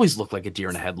 Eli's always looked like a deer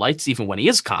in the headlights, even when he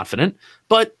is confident,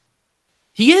 but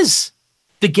he is.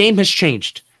 The game has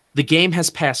changed. The game has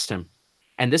passed him.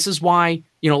 And this is why,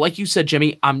 like you said,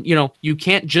 Jimmy, you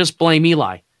can't just blame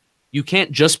Eli. You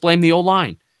can't just blame the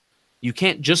O-line. You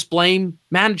can't just blame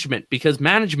management because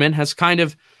management has tried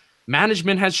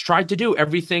to do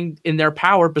everything in their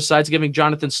power besides giving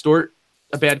Jonathan Stewart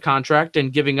a bad contract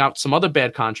and giving out some other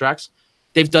bad contracts.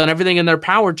 They've done everything in their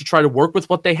power to try to work with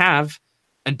what they have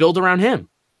and build around him.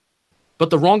 But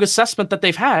the wrong assessment that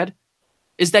they've had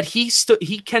is that he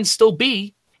can still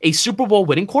be a Super Bowl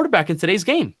winning quarterback in today's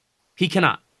game. He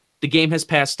cannot. The game has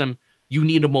passed him. You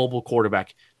need a mobile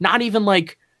quarterback. Not even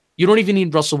you don't even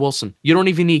need Russell Wilson. You don't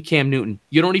even need Cam Newton.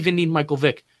 You don't even need Michael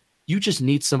Vick. You just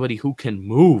need somebody who can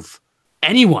move.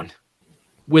 Anyone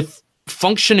with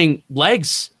functioning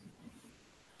legs.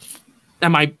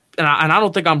 And I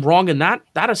don't think I'm wrong in that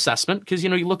assessment because, you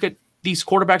look at these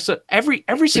quarterbacks, that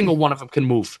every single one of them can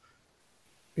move.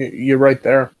 You're right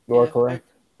there. You are correct.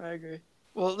 I agree.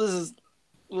 Well, this is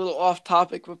a little off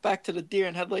topic, but back to the deer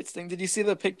and headlights thing. Did you see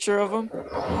the picture of him?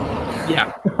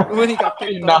 Yeah. When he got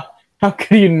picked up. How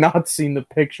could you not seen the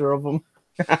picture of him?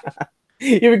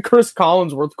 Even Chris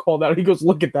Collinsworth called out. He goes,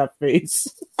 "Look at that face."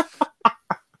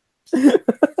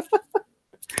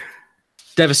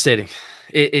 Devastating.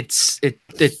 It's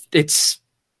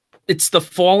it's the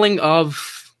falling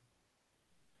of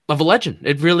a legend.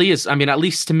 It really is. I mean, at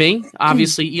least to me,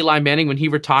 obviously Eli Manning, when he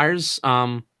retires,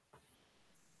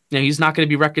 he's not going to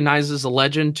be recognized as a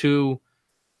legend to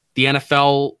the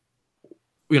NFL,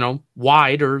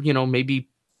 wide, or, maybe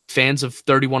fans of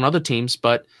 31 other teams.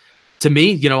 But to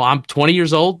me, I'm 20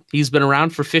 years old. He's been around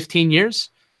for 15 years.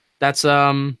 That's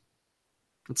like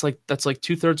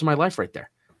 2/3 of my life right there,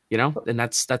 and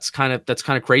that's kind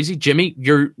of crazy. Jimmy,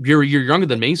 you're younger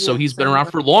than me, so he's been around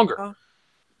for longer.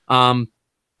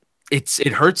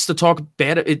 It hurts to talk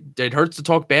bad. It hurts to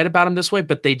talk bad about him this way,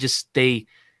 but they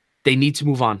need to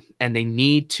move on, and they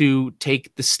need to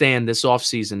take the stand this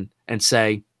offseason and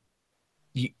say,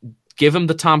 give him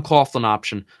the Tom Coughlin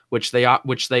option, which they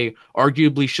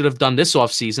arguably should have done this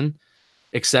offseason,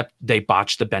 except they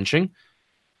botched the benching.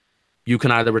 You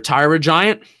can either retire a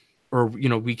Giant, or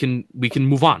we can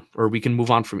move on, or we can move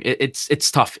on from it.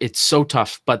 It's tough. It's so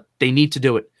tough, but they need to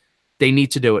do it. They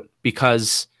need to do it,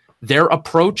 because their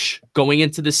approach going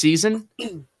into the season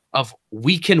of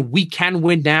we can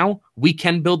win now, we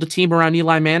can build a team around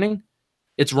Eli Manning,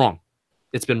 it's wrong.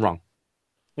 It's been wrong.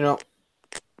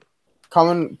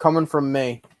 Coming from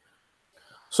me.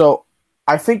 So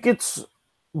I think it's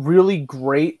really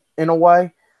great in a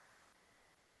way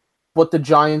what the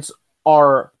Giants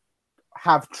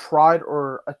have tried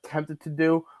or attempted to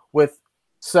do with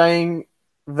saying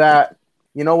that,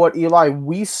 you know what, Eli,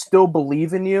 we still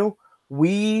believe in you.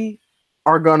 We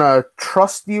are going to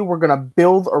trust you. We're going to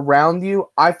build around you.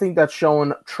 I think that's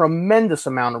showing tremendous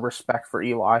amount of respect for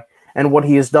Eli and what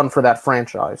he has done for that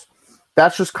franchise.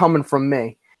 That's just coming from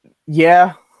me.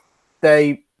 Yeah,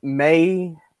 they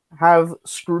may have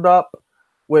screwed up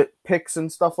with picks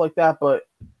and stuff like that, but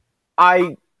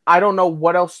I don't know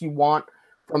what else you want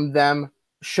from them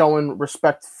showing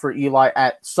respect for Eli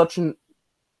at such an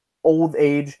old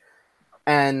age,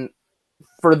 and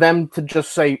for them to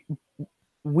just say,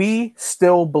 we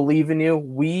still believe in you.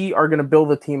 We are going to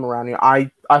build a team around you.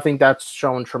 I think that's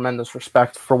showing tremendous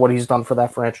respect for what he's done for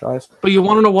that franchise. But you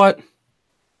want to know what?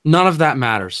 None of that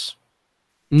matters.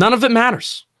 None of it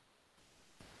matters.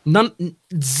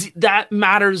 That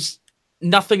matters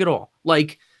nothing at all.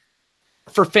 Like,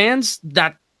 for fans,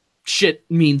 that shit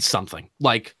means something.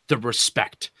 Like, the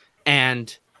respect.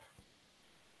 And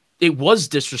it was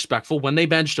disrespectful when they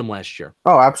benched him last year.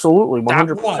 Oh, absolutely. 100%.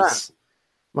 That was.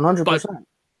 100%. But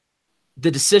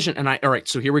the decision, all right,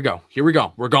 so here we go.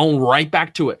 We're going right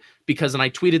back to it, because, and I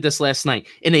tweeted this last night,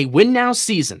 in a win now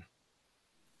season,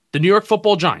 the New York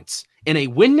Football Giants, in a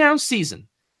win now season,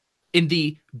 in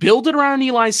the build it around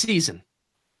Eli season,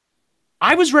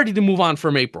 I was ready to move on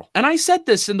from April. And I said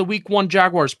this in the Week 1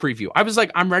 Jaguars preview. I was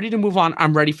like, I'm ready to move on.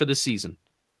 I'm ready for this season.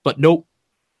 But nope.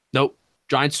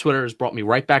 Giants Twitter has brought me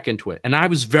right back into it. And I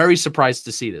was very surprised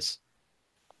to see this.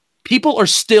 People are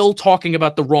still talking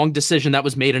about the wrong decision that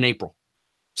was made in April.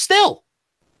 Still.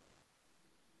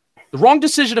 The wrong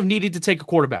decision of needing to take a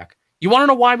quarterback. You want to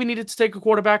know why we needed to take a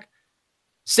quarterback?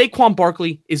 Saquon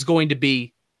Barkley is going to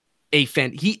be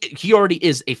he already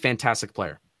is a fantastic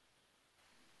player.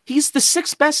 He's the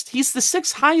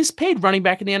sixth highest paid running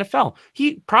back in the NFL.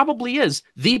 He probably is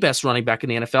the best running back in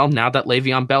the NFL now that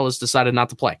Le'Veon Bell has decided not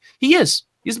to play. He is.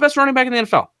 He's the best running back in the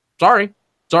NFL. Sorry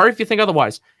if you think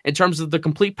otherwise. In terms of the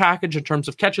complete package, in terms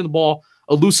of catching the ball,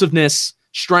 elusiveness,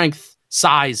 strength,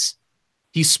 size,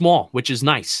 he's small, which is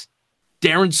nice.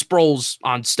 Darren Sproles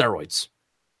on steroids.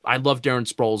 I love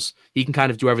Darren Sproles. He can kind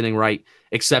of do everything right,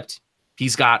 except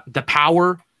he's got the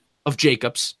power of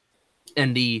Jacobs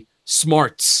and the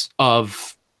smarts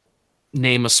of,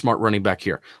 name a smart running back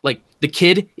here. Like, the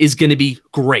kid is going to be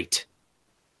great.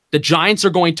 The Giants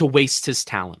are going to waste his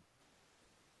talent.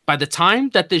 By the time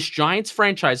that this Giants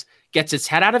franchise gets its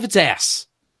head out of its ass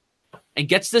and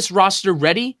gets this roster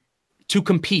ready to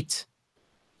compete,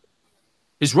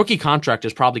 his rookie contract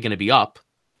is probably going to be up,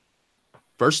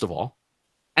 first of all,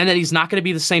 and then he's not going to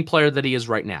be the same player that he is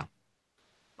right now.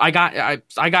 I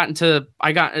was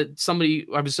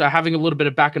having a little bit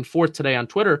of back and forth today on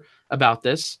Twitter about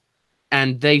this,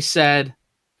 and they said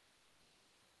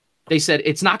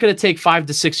it's not going to take 5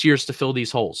 to 6 years to fill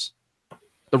these holes.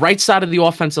 The right side of the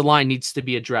offensive line needs to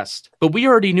be addressed, but we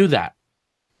already knew that.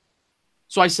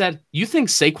 So I said, you think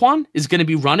Saquon is going to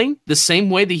be running the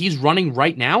same way that he's running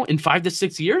right now in 5 to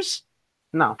 6 years?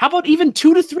 No. How about even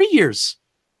 2 to 3 years?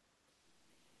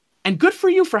 And good for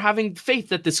you for having faith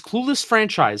that this clueless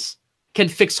franchise can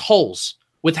fix holes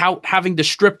without having to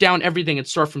strip down everything and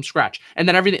start from scratch. And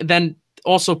then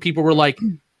also people were like,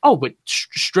 oh, but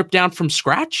strip down from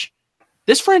scratch?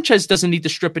 This franchise doesn't need to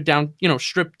strip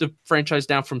the franchise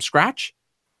down from scratch.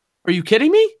 Are you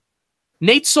kidding me?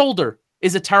 Nate Solder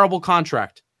is a terrible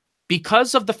contract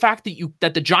because of the fact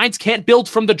that the Giants can't build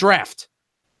from the draft,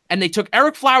 and they took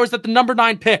Eric Flowers at the number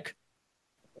 9 pick.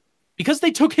 Because they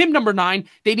took him number 9,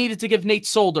 they needed to give Nate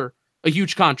Solder a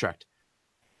huge contract.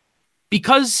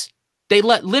 Because they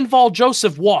let Linval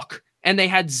Joseph walk and they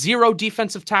had 0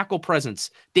 defensive tackle presence,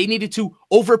 they needed to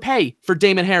overpay for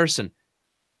Damon Harrison.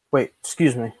 Wait,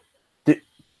 excuse me.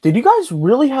 Did you guys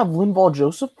really have Linval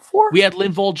Joseph before? We had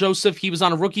Linval Joseph. He was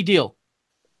on a rookie deal.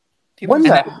 He When won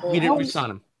the We didn't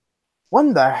re-sign him.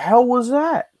 When the hell was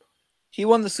that? He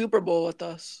won the Super Bowl with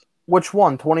us. Which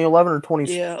one? 2011 or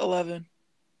 20? Yeah, 11.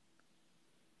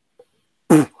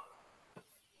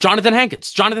 Jonathan Hankins,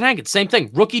 same thing.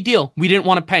 Rookie deal. We didn't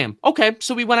want to pay him. Okay,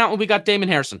 so we went out and we got Damon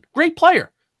Harrison. Great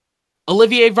player.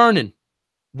 Olivier Vernon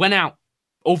went out.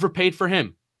 Overpaid for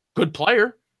him. Good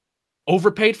player.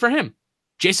 Overpaid for him.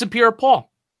 Jason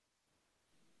Pierre-Paul.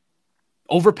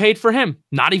 Overpaid for him.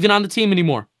 Not even on the team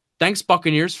anymore. Thanks,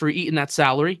 Buccaneers, for eating that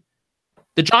salary.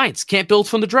 The Giants can't build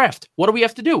from the draft. What do we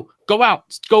have to do? Go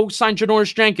out. Go sign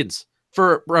Janoris Jenkins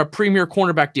for a premier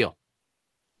cornerback deal.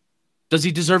 Does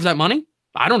he deserve that money?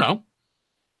 I don't know.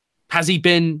 Has he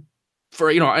been for,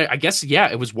 I guess,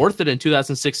 yeah, it was worth it in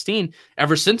 2016.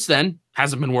 Ever since then,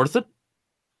 hasn't been worth it.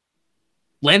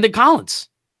 Landon Collins.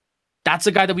 That's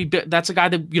a guy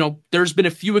that there's been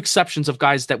a few exceptions of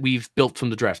guys that we've built from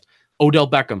the draft. Odell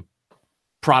Beckham,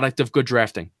 product of good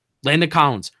drafting. Landon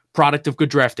Collins, product of good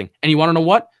drafting. And you want to know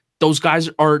what? Those guys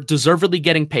are deservedly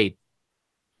getting paid.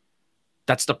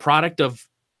 That's the product of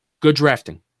good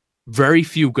drafting. Very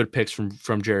few good picks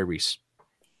from Jerry Reese.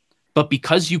 But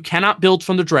because you cannot build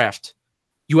from the draft,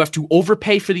 you have to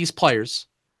overpay for these players,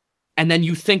 and then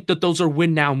you think that those are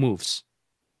win now moves.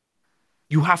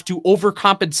 You have to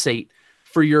overcompensate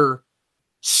for your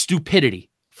stupidity,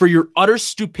 for your utter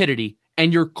stupidity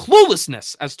and your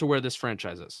cluelessness as to where this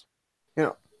franchise is.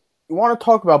 You want to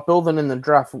talk about building in the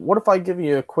draft. What if I give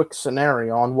you a quick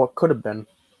scenario on what could have been?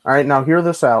 All right, now hear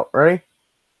this out. Ready?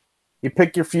 You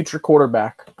pick your future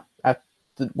quarterback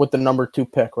with the number 2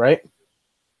 pick, right?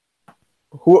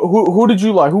 Who did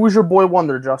you like? Who was your boy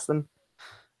wonder, Justin?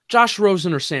 Josh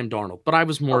Rosen or Sam Darnold, but I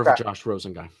was more of a Josh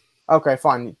Rosen guy. Okay,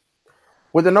 fine.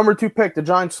 With the number 2 pick, the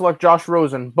Giants select Josh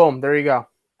Rosen. Boom, there you go.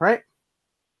 Right?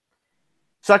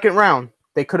 Second round,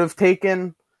 they could have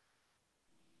taken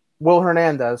Will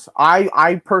Hernandez.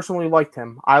 I personally liked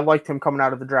him. I liked him coming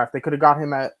out of the draft. They could have got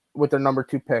him with their number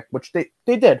 2 pick, which they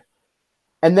did.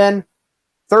 And then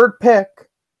third pick,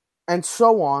 and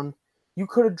so on, you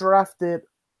could have drafted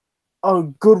a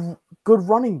good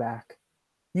running back.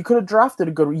 You could have drafted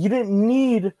a good. You didn't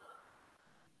need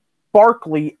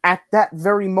Barkley at that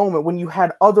very moment when you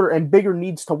had other and bigger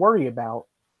needs to worry about.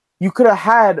 You could have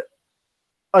had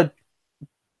a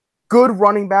good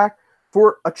running back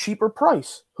for a cheaper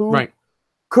price who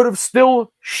could have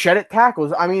still shed at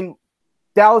tackles. I mean,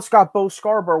 Dallas got Bo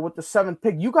Scarborough with the 7th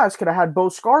pick. You guys could have had Bo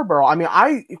Scarborough. I mean,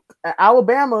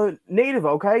 Alabama native,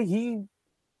 okay? He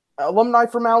alumni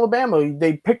from Alabama.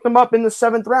 They picked him up in the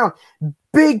 7th round.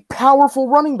 Big, powerful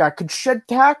running back, could shed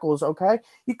tackles, okay?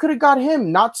 You could have got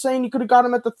him. Not saying you could have got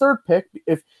him at the 3rd pick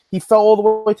if he fell all the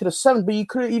way to the 7th, but you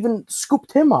could have even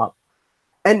scooped him up.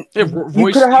 And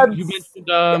you could have had.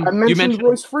 I mentioned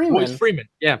Royce Freeman. Royce Freeman,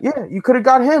 yeah. Yeah, you could have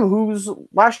got him, who's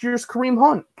last year's Kareem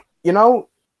Hunt.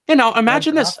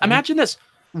 Imagine this. Imagine this.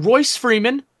 Royce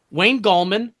Freeman, Wayne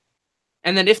Gallman,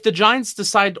 and then if the Giants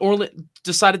decided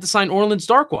to sign Orleans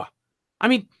Darkwa. I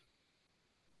mean,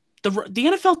 the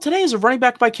NFL today is a running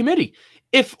back by committee.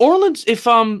 If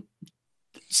Saquon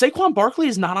Barkley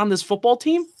is not on this football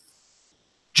team,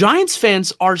 Giants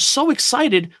fans are so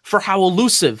excited for how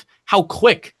elusive, how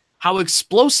quick, how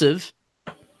explosive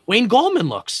Wayne Gallman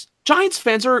looks. Giants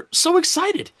fans are so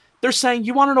excited. They're saying,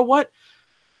 you want to know what?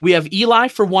 We have Eli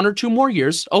for 1 or 2 more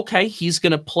years. Okay, he's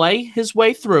going to play his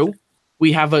way through.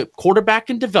 We have a quarterback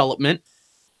in development.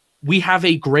 We have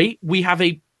a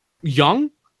young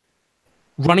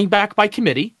running back by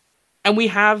committee, and we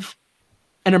have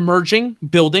an emerging,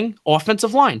 building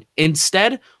offensive line.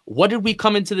 Instead, what did we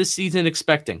come into this season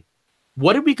expecting? We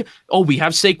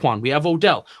have Saquon, we have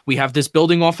Odell, we have this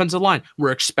building offensive line.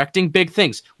 We're expecting big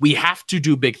things. We have to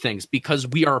do big things because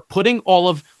we are putting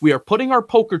our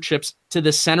poker chips to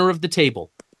the center of the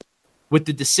table. With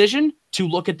the decision to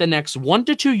look at the next 1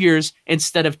 to 2 years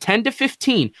instead of 10 to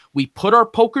 15, we put our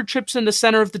poker chips in the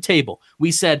center of the table.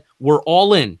 We said we're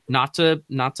all in, not to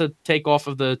take off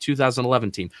of the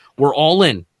 2011 team. We're all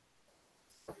in.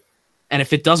 And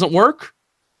if it doesn't work,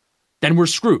 then we're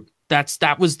screwed. That's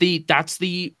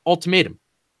the ultimatum.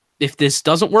 If this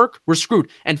doesn't work, we're screwed.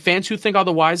 And fans who think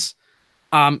otherwise,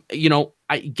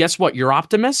 guess what? You're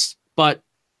optimists, but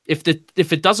if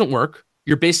it doesn't work,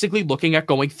 You're basically looking at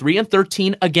going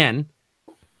 3-13 again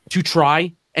to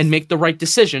try and make the right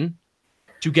decision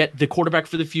to get the quarterback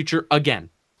for the future again.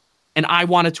 And I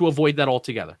wanted to avoid that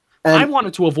altogether.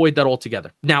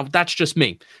 Now, that's just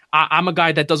me. I'm a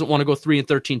guy that doesn't want to go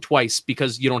 3-13 twice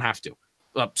because you don't have to.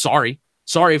 Sorry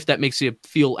if that makes you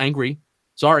feel angry.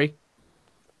 Sorry.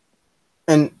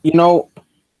 And,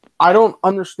 I don't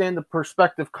understand the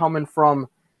perspective coming from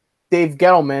Dave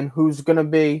Gettleman,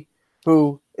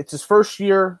 it's his first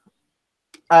year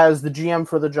as the GM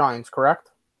for the Giants, correct?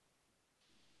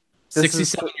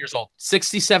 67 years old.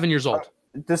 67 years old.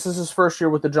 This is his first year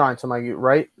with the Giants, am I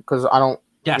right? Because I don't,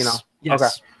 Yes. Okay.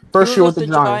 First year with the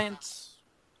Giants. Giants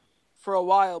for a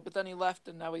while, but then he left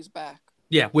and now he's back.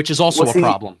 Yeah, which is also a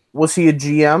problem. Was he a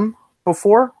GM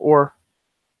before or?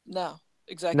 No,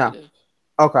 executive.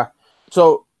 No. Okay.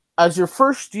 So as your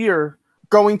first year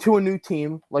going to a new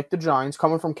team like the Giants,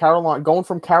 going from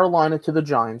Carolina to the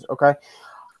Giants, okay?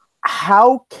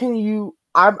 How can you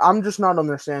I'm just not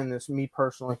understanding this, me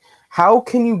personally. How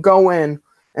can you go in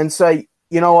and say,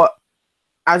 you know what,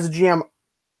 as a GM,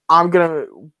 I'm going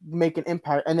to make an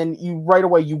impact, and then you right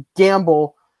away you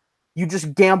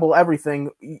just gamble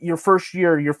everything, your first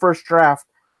year, your first draft,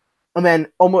 and then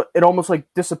it almost like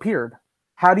disappeared.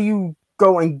 How do you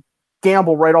go and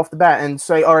gamble right off the bat and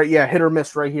say, all right, yeah, hit or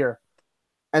miss right here,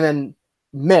 and then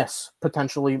miss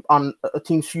potentially on a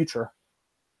team's future?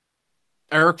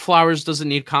 Eric Flowers doesn't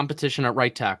need competition at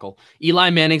right tackle. Eli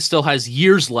Manning still has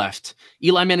years left.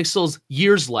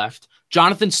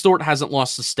 Jonathan Stewart hasn't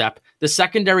lost a step. The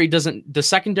secondary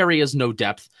has no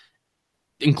depth,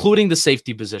 including the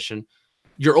safety position.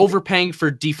 You're overpaying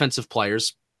for defensive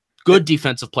players, good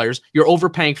defensive players. You're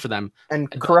overpaying for them. And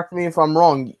correct me if I'm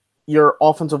wrong, your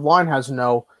offensive line has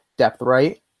no depth,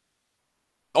 right?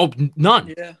 Oh,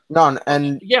 none. Yeah. None.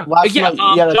 And night you had a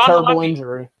John terrible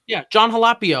injury. Yeah, John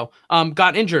Halapio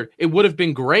got injured. It would have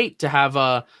been great to have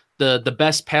the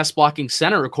best pass blocking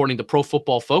center, according to Pro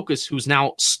Football Focus, who's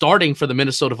now starting for the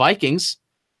Minnesota Vikings.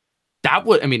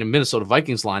 The Minnesota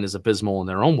Vikings line is abysmal in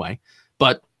their own way.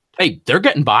 But, hey, they're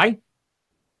getting by.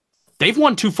 They've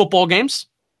won 2 football games.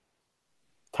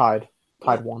 Tied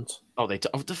once. Oh,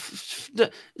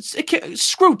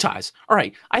 screw ties. All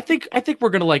right, I think we're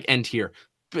gonna end here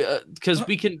because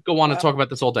we can go on and talk about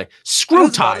this all day. Screw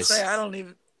ties.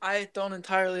 I don't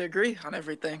entirely agree on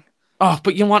everything. Oh,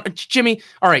 but you want Jimmy?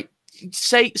 All right,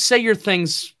 say your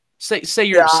things. Say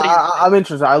your. Yeah, I'm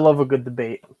interested. I love a good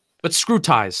debate. But screw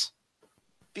ties.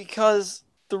 Because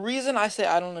the reason I say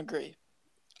I don't agree,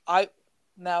 I'm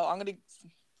gonna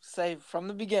say from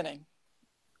the beginning,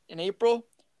 in April,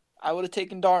 I would have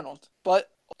taken Darnold.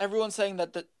 But everyone's saying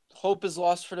that the hope is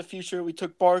lost for the future. We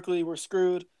took Barkley. We're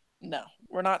screwed. No,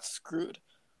 we're not screwed.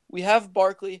 We have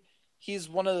Barkley. He's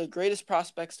one of the greatest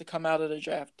prospects to come out of the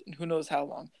draft in who knows how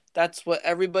long. That's what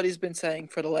everybody's been saying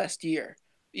for the last year.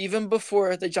 Even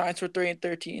before the Giants were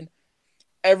 3-13,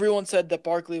 everyone said that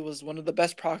Barkley was one of the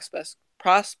best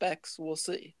prospects we'll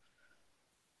see.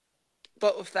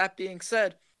 But with that being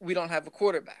said, we don't have a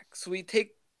quarterback. So we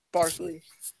take Barkley,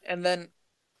 and then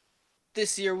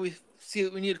this year we see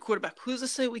that we need a quarterback. Who's to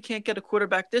say we can't get a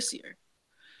quarterback this year?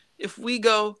 If we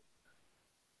go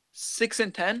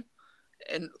 6-10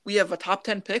 and we have a top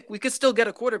 10 pick, we could still get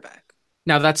a quarterback.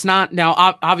 Now that's not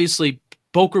obviously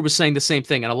Boker was saying the same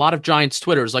thing, and a lot of Giants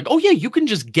Twitter is like, "Oh yeah, you can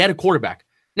just get a quarterback."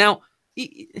 Now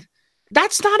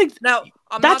that's not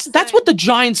that's what the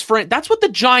Giants that's what the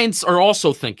Giants are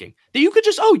also thinking. That you could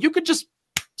just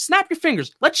snap your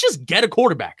fingers. Let's just get a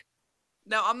quarterback.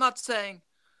 Now I'm not saying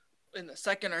in the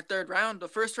second or third round, the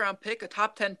first round pick, a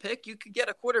top 10 pick, you could get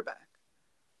a quarterback.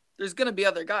 There's going to be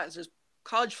other guys.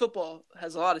 College football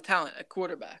has a lot of talent at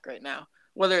quarterback right now,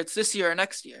 whether it's this year or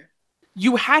next year.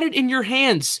 You had it in your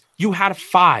hands. You had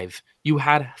 5. You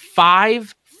had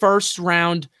 5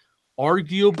 first-round,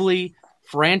 arguably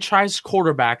franchise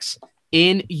quarterbacks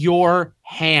in your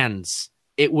hands.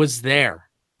 It was there.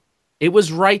 It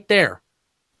was right there.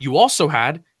 You also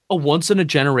had a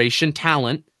once-in-a-generation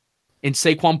talent in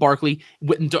Saquon Barkley,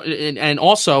 and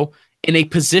also in a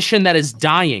position that is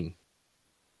dying.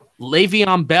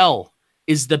 Le'Veon Bell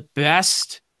is the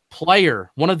best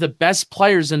player, one of the best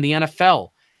players in the NFL,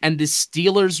 and the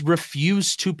Steelers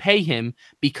refuse to pay him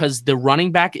because the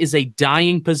running back is a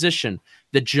dying position.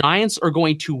 The Giants are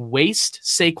going to waste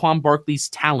Saquon Barkley's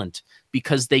talent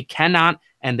because they cannot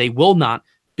and they will not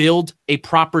build a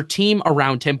proper team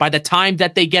around him by the time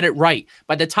that they get it right.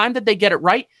 By the time that they get it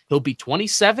right, he'll be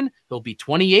 27, he'll be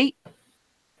 28,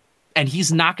 and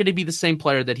he's not going to be the same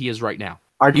player that he is right now.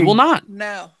 He will not.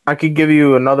 No. I could give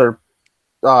you another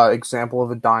example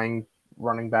of a dying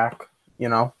running back.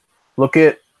 Look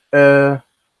at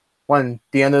When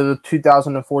the end of the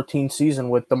 2014 season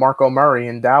with DeMarco Murray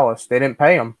in Dallas, they didn't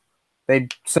pay him. They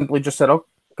simply just said, "Oh,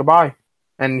 goodbye,"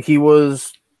 and he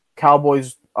was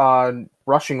Cowboys'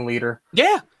 rushing leader.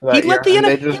 Yeah, that he led the year,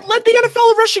 NFL. He led the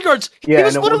NFL in rushing yards. Yeah, he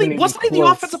was and literally wasn't he the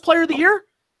close. offensive player of the year?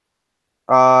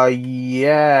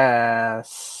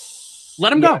 Yes.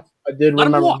 Let him go. I did Let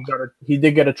him remember walk. he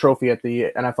did get a trophy at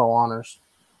the NFL honors.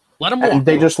 Let him walk. And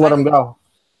they just let him go.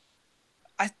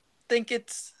 I think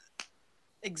it's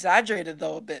exaggerated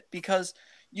though a bit, because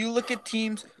you look at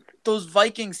teams, those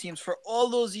Vikings teams for all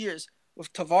those years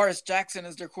with Tavares Jackson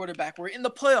as their quarterback, were in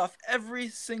the playoff every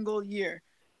single year,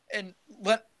 and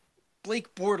let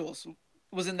Blake Bortles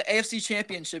was in the AFC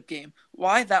Championship game.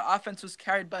 Why? That offense was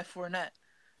carried by Fournette.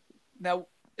 Now,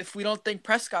 if we don't think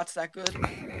Prescott's that good,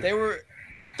 they were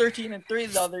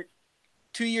 13-3 the other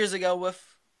 2 years ago with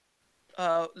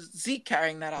Zeke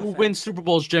carrying that offense. Who wins Super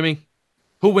Bowls, Jimmy?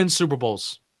 Who wins Super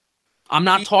Bowls? I'm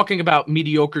not talking about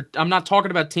mediocre. I'm not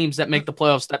talking about teams that make the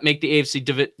playoffs, that make the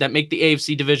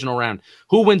AFC divisional round.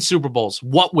 Who wins Super Bowls?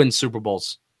 What wins Super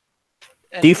Bowls?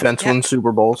 And Defense wins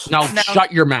Super Bowls. Now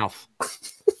shut your mouth.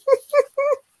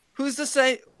 Who's to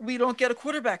say we don't get a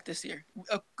quarterback this year?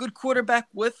 A good quarterback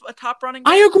with a top running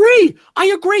back? I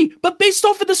agree. But based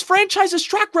off of this franchise's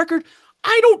track record,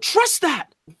 I don't trust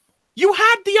that. You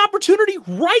had the opportunity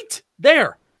right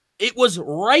there. It was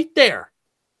right there.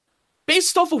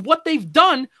 Based off of what they've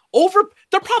done,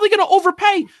 they're probably going to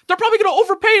overpay. They're probably going to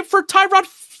overpay for Tyrod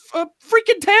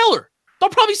freaking Taylor. They'll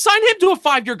probably sign him to a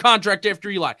 5-year contract after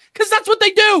Eli, because that's what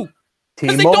they do.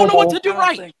 Because they don't know what to do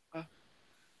right.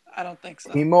 I don't think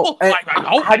so. Well,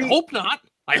 I hope not.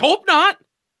 I hope not.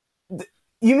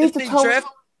 You mean if they draft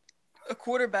a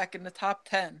quarterback in the top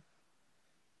 10.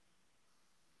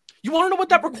 You want to know what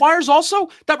that requires also?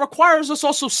 That requires us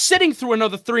also sitting through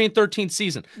another 3-13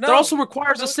 season. That also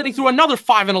requires us sitting through another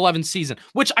 5-11 season,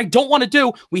 which I don't want to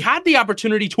do. We had the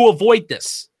opportunity to avoid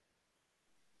this.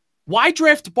 Why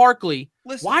draft Barkley?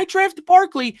 Why draft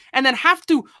Barkley and then have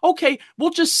to, okay, we'll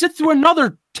just sit through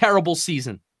another terrible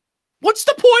season? What's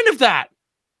the point of that?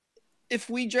 If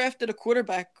we drafted a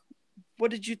quarterback,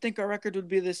 what did you think our record would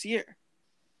be this year?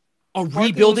 A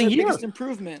rebuilding year. Biggest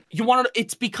improvement. You want to?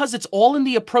 It's because it's all in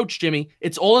the approach, Jimmy.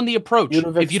 It's all in the approach.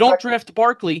 If you don't draft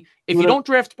Barkley,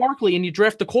 and you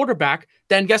draft the quarterback,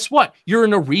 then guess what? You're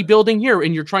in a rebuilding year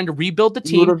and you're trying to rebuild the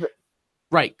team.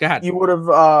 Right. Go ahead. You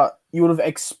would have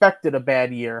expected a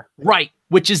bad year. Right.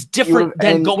 Which is different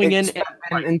than going in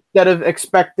and instead of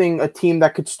expecting a team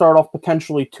that could start off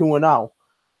potentially 2-0,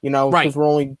 because we're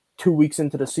only 2 weeks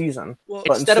into the season. Well,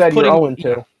 but instead you're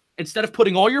 0-2. Instead of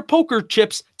putting all your poker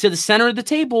chips to the center of the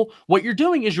table, what you're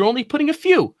doing is you're only putting a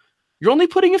few.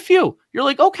 You're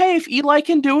like, okay, if Eli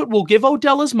can do it, we'll give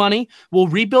Odell his money, we'll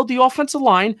rebuild the offensive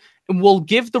line, and we'll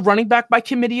give the running back by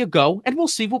committee a go, and we'll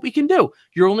see what we can do.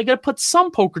 You're only going to put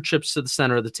some poker chips to the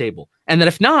center of the table. And then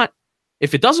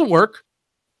if it doesn't work,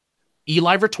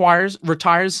 Eli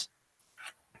retires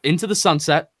into the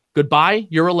sunset. Goodbye,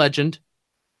 you're a legend.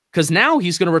 Because now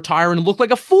he's going to retire and look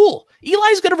like a fool.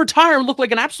 Eli's going to retire and look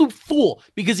like an absolute fool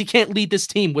because he can't lead this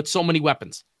team with so many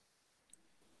weapons.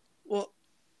 Well,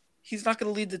 he's not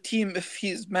going to lead the team if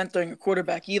he's mentoring a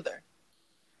quarterback either.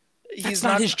 That's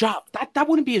not his job. That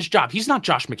wouldn't be his job. He's not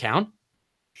Josh McCown.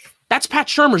 That's Pat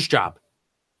Shurmur's job.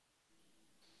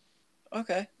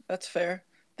 Okay, that's fair.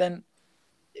 Then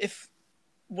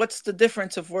what's the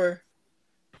difference if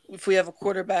we have a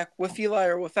quarterback with Eli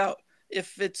or without?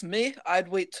 If it's me, I'd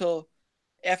wait till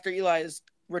after Eli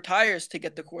retires to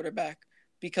get the quarterback,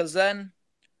 because then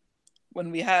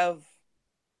when we'll have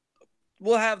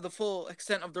the full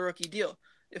extent of the rookie deal.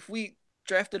 If we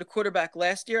drafted a quarterback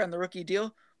last year on the rookie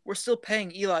deal, we're still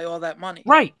paying Eli all that money.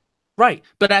 Right.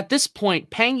 But at this point,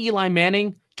 paying Eli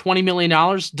Manning $20 million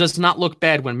does not look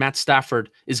bad when Matt Stafford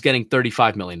is getting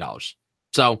 $35 million.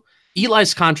 So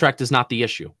Eli's contract is not the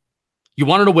issue. You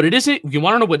want to know what it is? You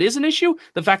want to know what is an issue?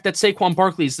 The fact that Saquon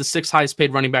Barkley is the 6th highest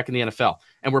paid running back in the NFL,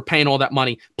 and we're paying all that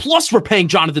money. Plus, we're paying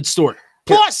Jonathan Stewart.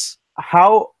 Plus,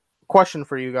 question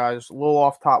for you guys, a little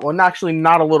off topic. Well, actually,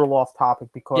 not a little off topic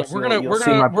because we're gonna wrap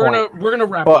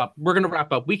up. We're gonna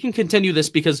wrap up. We can continue this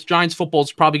because Giants football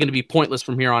is probably going to be pointless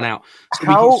from here on out.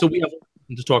 So we have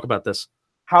to talk about this.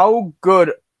 How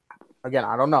good? Again,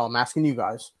 I don't know. I'm asking you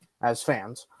guys as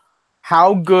fans.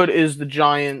 How good is the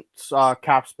Giants'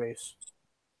 cap space?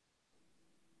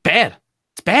 Bad.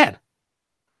 It's bad.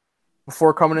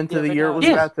 Before coming into the year, it was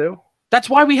bad too. That's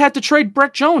why we had to trade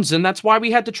Brett Jones, and that's why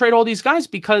we had to trade all these guys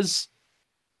because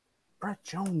Brett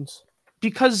Jones.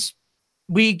 Because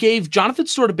we gave Jonathan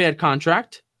Stewart a bad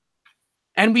contract,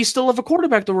 and we still have a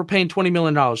quarterback that we're paying $20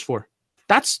 million for.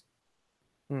 That's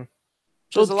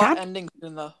there's a lot ending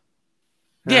in the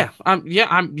Yeah.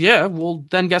 Well,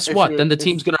 then guess what? Then the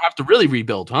team's gonna have to really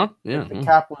rebuild, huh? Yeah. If the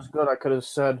cap was good, I could have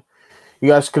said you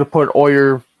guys could have put all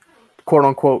your quote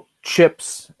unquote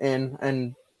chips in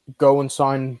and go and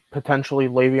sign potentially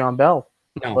Le'Veon Bell.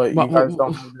 No, But you guys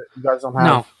don't. You guys don't have.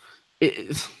 No.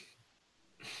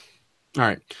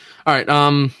 All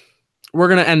right. We're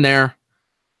gonna end there.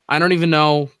 I don't even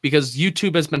know, because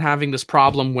YouTube has been having this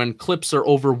problem when clips are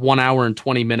over 1 hour and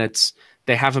 20 minutes.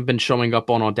 They haven't been showing up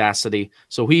on Audacity.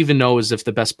 So who even knows if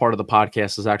the best part of the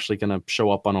podcast is actually going to show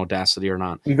up on Audacity or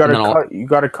not? You got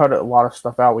to cut a lot of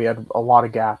stuff out. We had a lot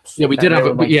of gaps. Yeah, we did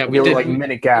have we did like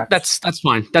minute gaps. That's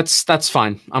fine. That's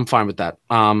fine. I'm fine with that.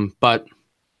 But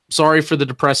sorry for the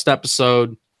depressed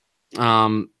episode.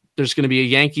 There's going to be a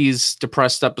Yankees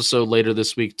depressed episode later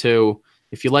this week too.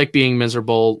 If you like being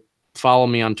miserable, follow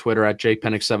me on Twitter at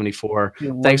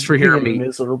jpenick74. Thanks for hearing me.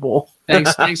 Miserable.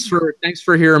 Thanks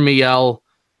for hearing me yell.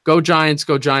 Go Giants,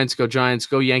 go Giants, go Giants,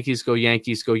 go Yankees, go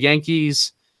Yankees, go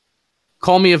Yankees.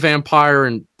 Call me a vampire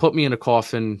and put me in a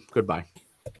coffin. Goodbye.